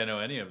don't think I know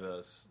any of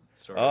those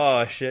stories.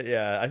 Oh, shit,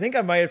 yeah. I think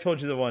I might have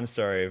told you the one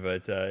story,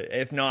 but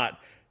if not,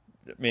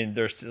 I mean,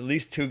 there's at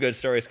least 2 good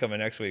stories coming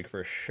next week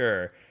for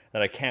sure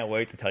that I can't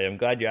wait to tell you. I'm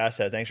glad you asked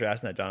that. Thanks for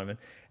asking that, Donovan.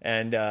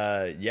 And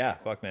yeah,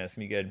 fuck, man, it's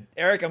going to be good.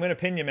 Eric, I'm going to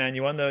pin you, man.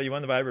 You won the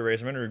Viber race.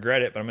 I'm going to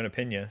regret it, but I'm going to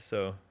pin you.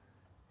 So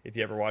if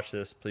you ever watch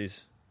this,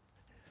 please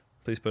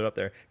put it up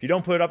there. If you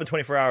don't put it up in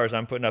 24 hours,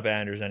 I'm putting up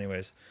Anders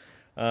anyways.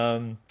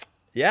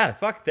 Yeah,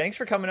 fuck, thanks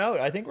for coming out.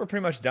 I think we're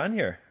pretty much done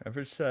here.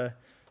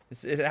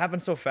 It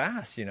happened so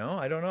fast, you know?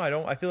 I don't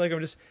know. I feel like I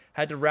just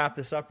had to wrap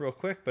this up real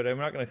quick, but I'm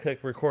not going to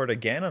click record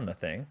again on the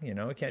thing, you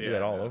know? I can't do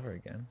that all over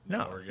again.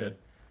 No, we're good.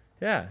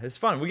 Yeah, it's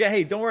fun.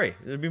 Hey, don't worry.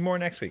 There'll be more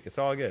next week. It's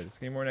all good. It's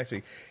going to be more next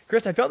week.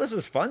 Chris, I felt this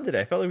was fun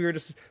today. I felt like we were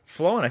just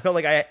flowing. I felt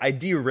like I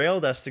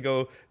derailed us to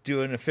go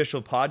do an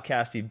official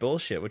podcasty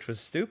bullshit, which was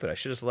stupid. I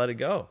should have just let it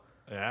go.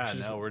 Yeah,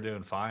 no, we're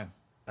doing fine.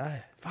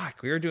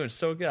 Fuck, we were doing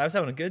so good. I was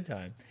having a good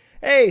time.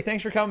 Hey,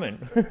 thanks for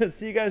coming.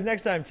 See you guys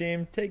next time,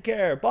 team. Take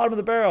care. Bottom of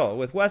the barrel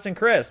with Wes and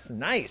Chris.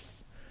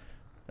 Nice.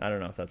 I don't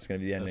know if that's going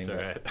to be the ending.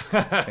 That's all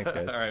but right. Thanks,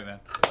 guys. All right, man.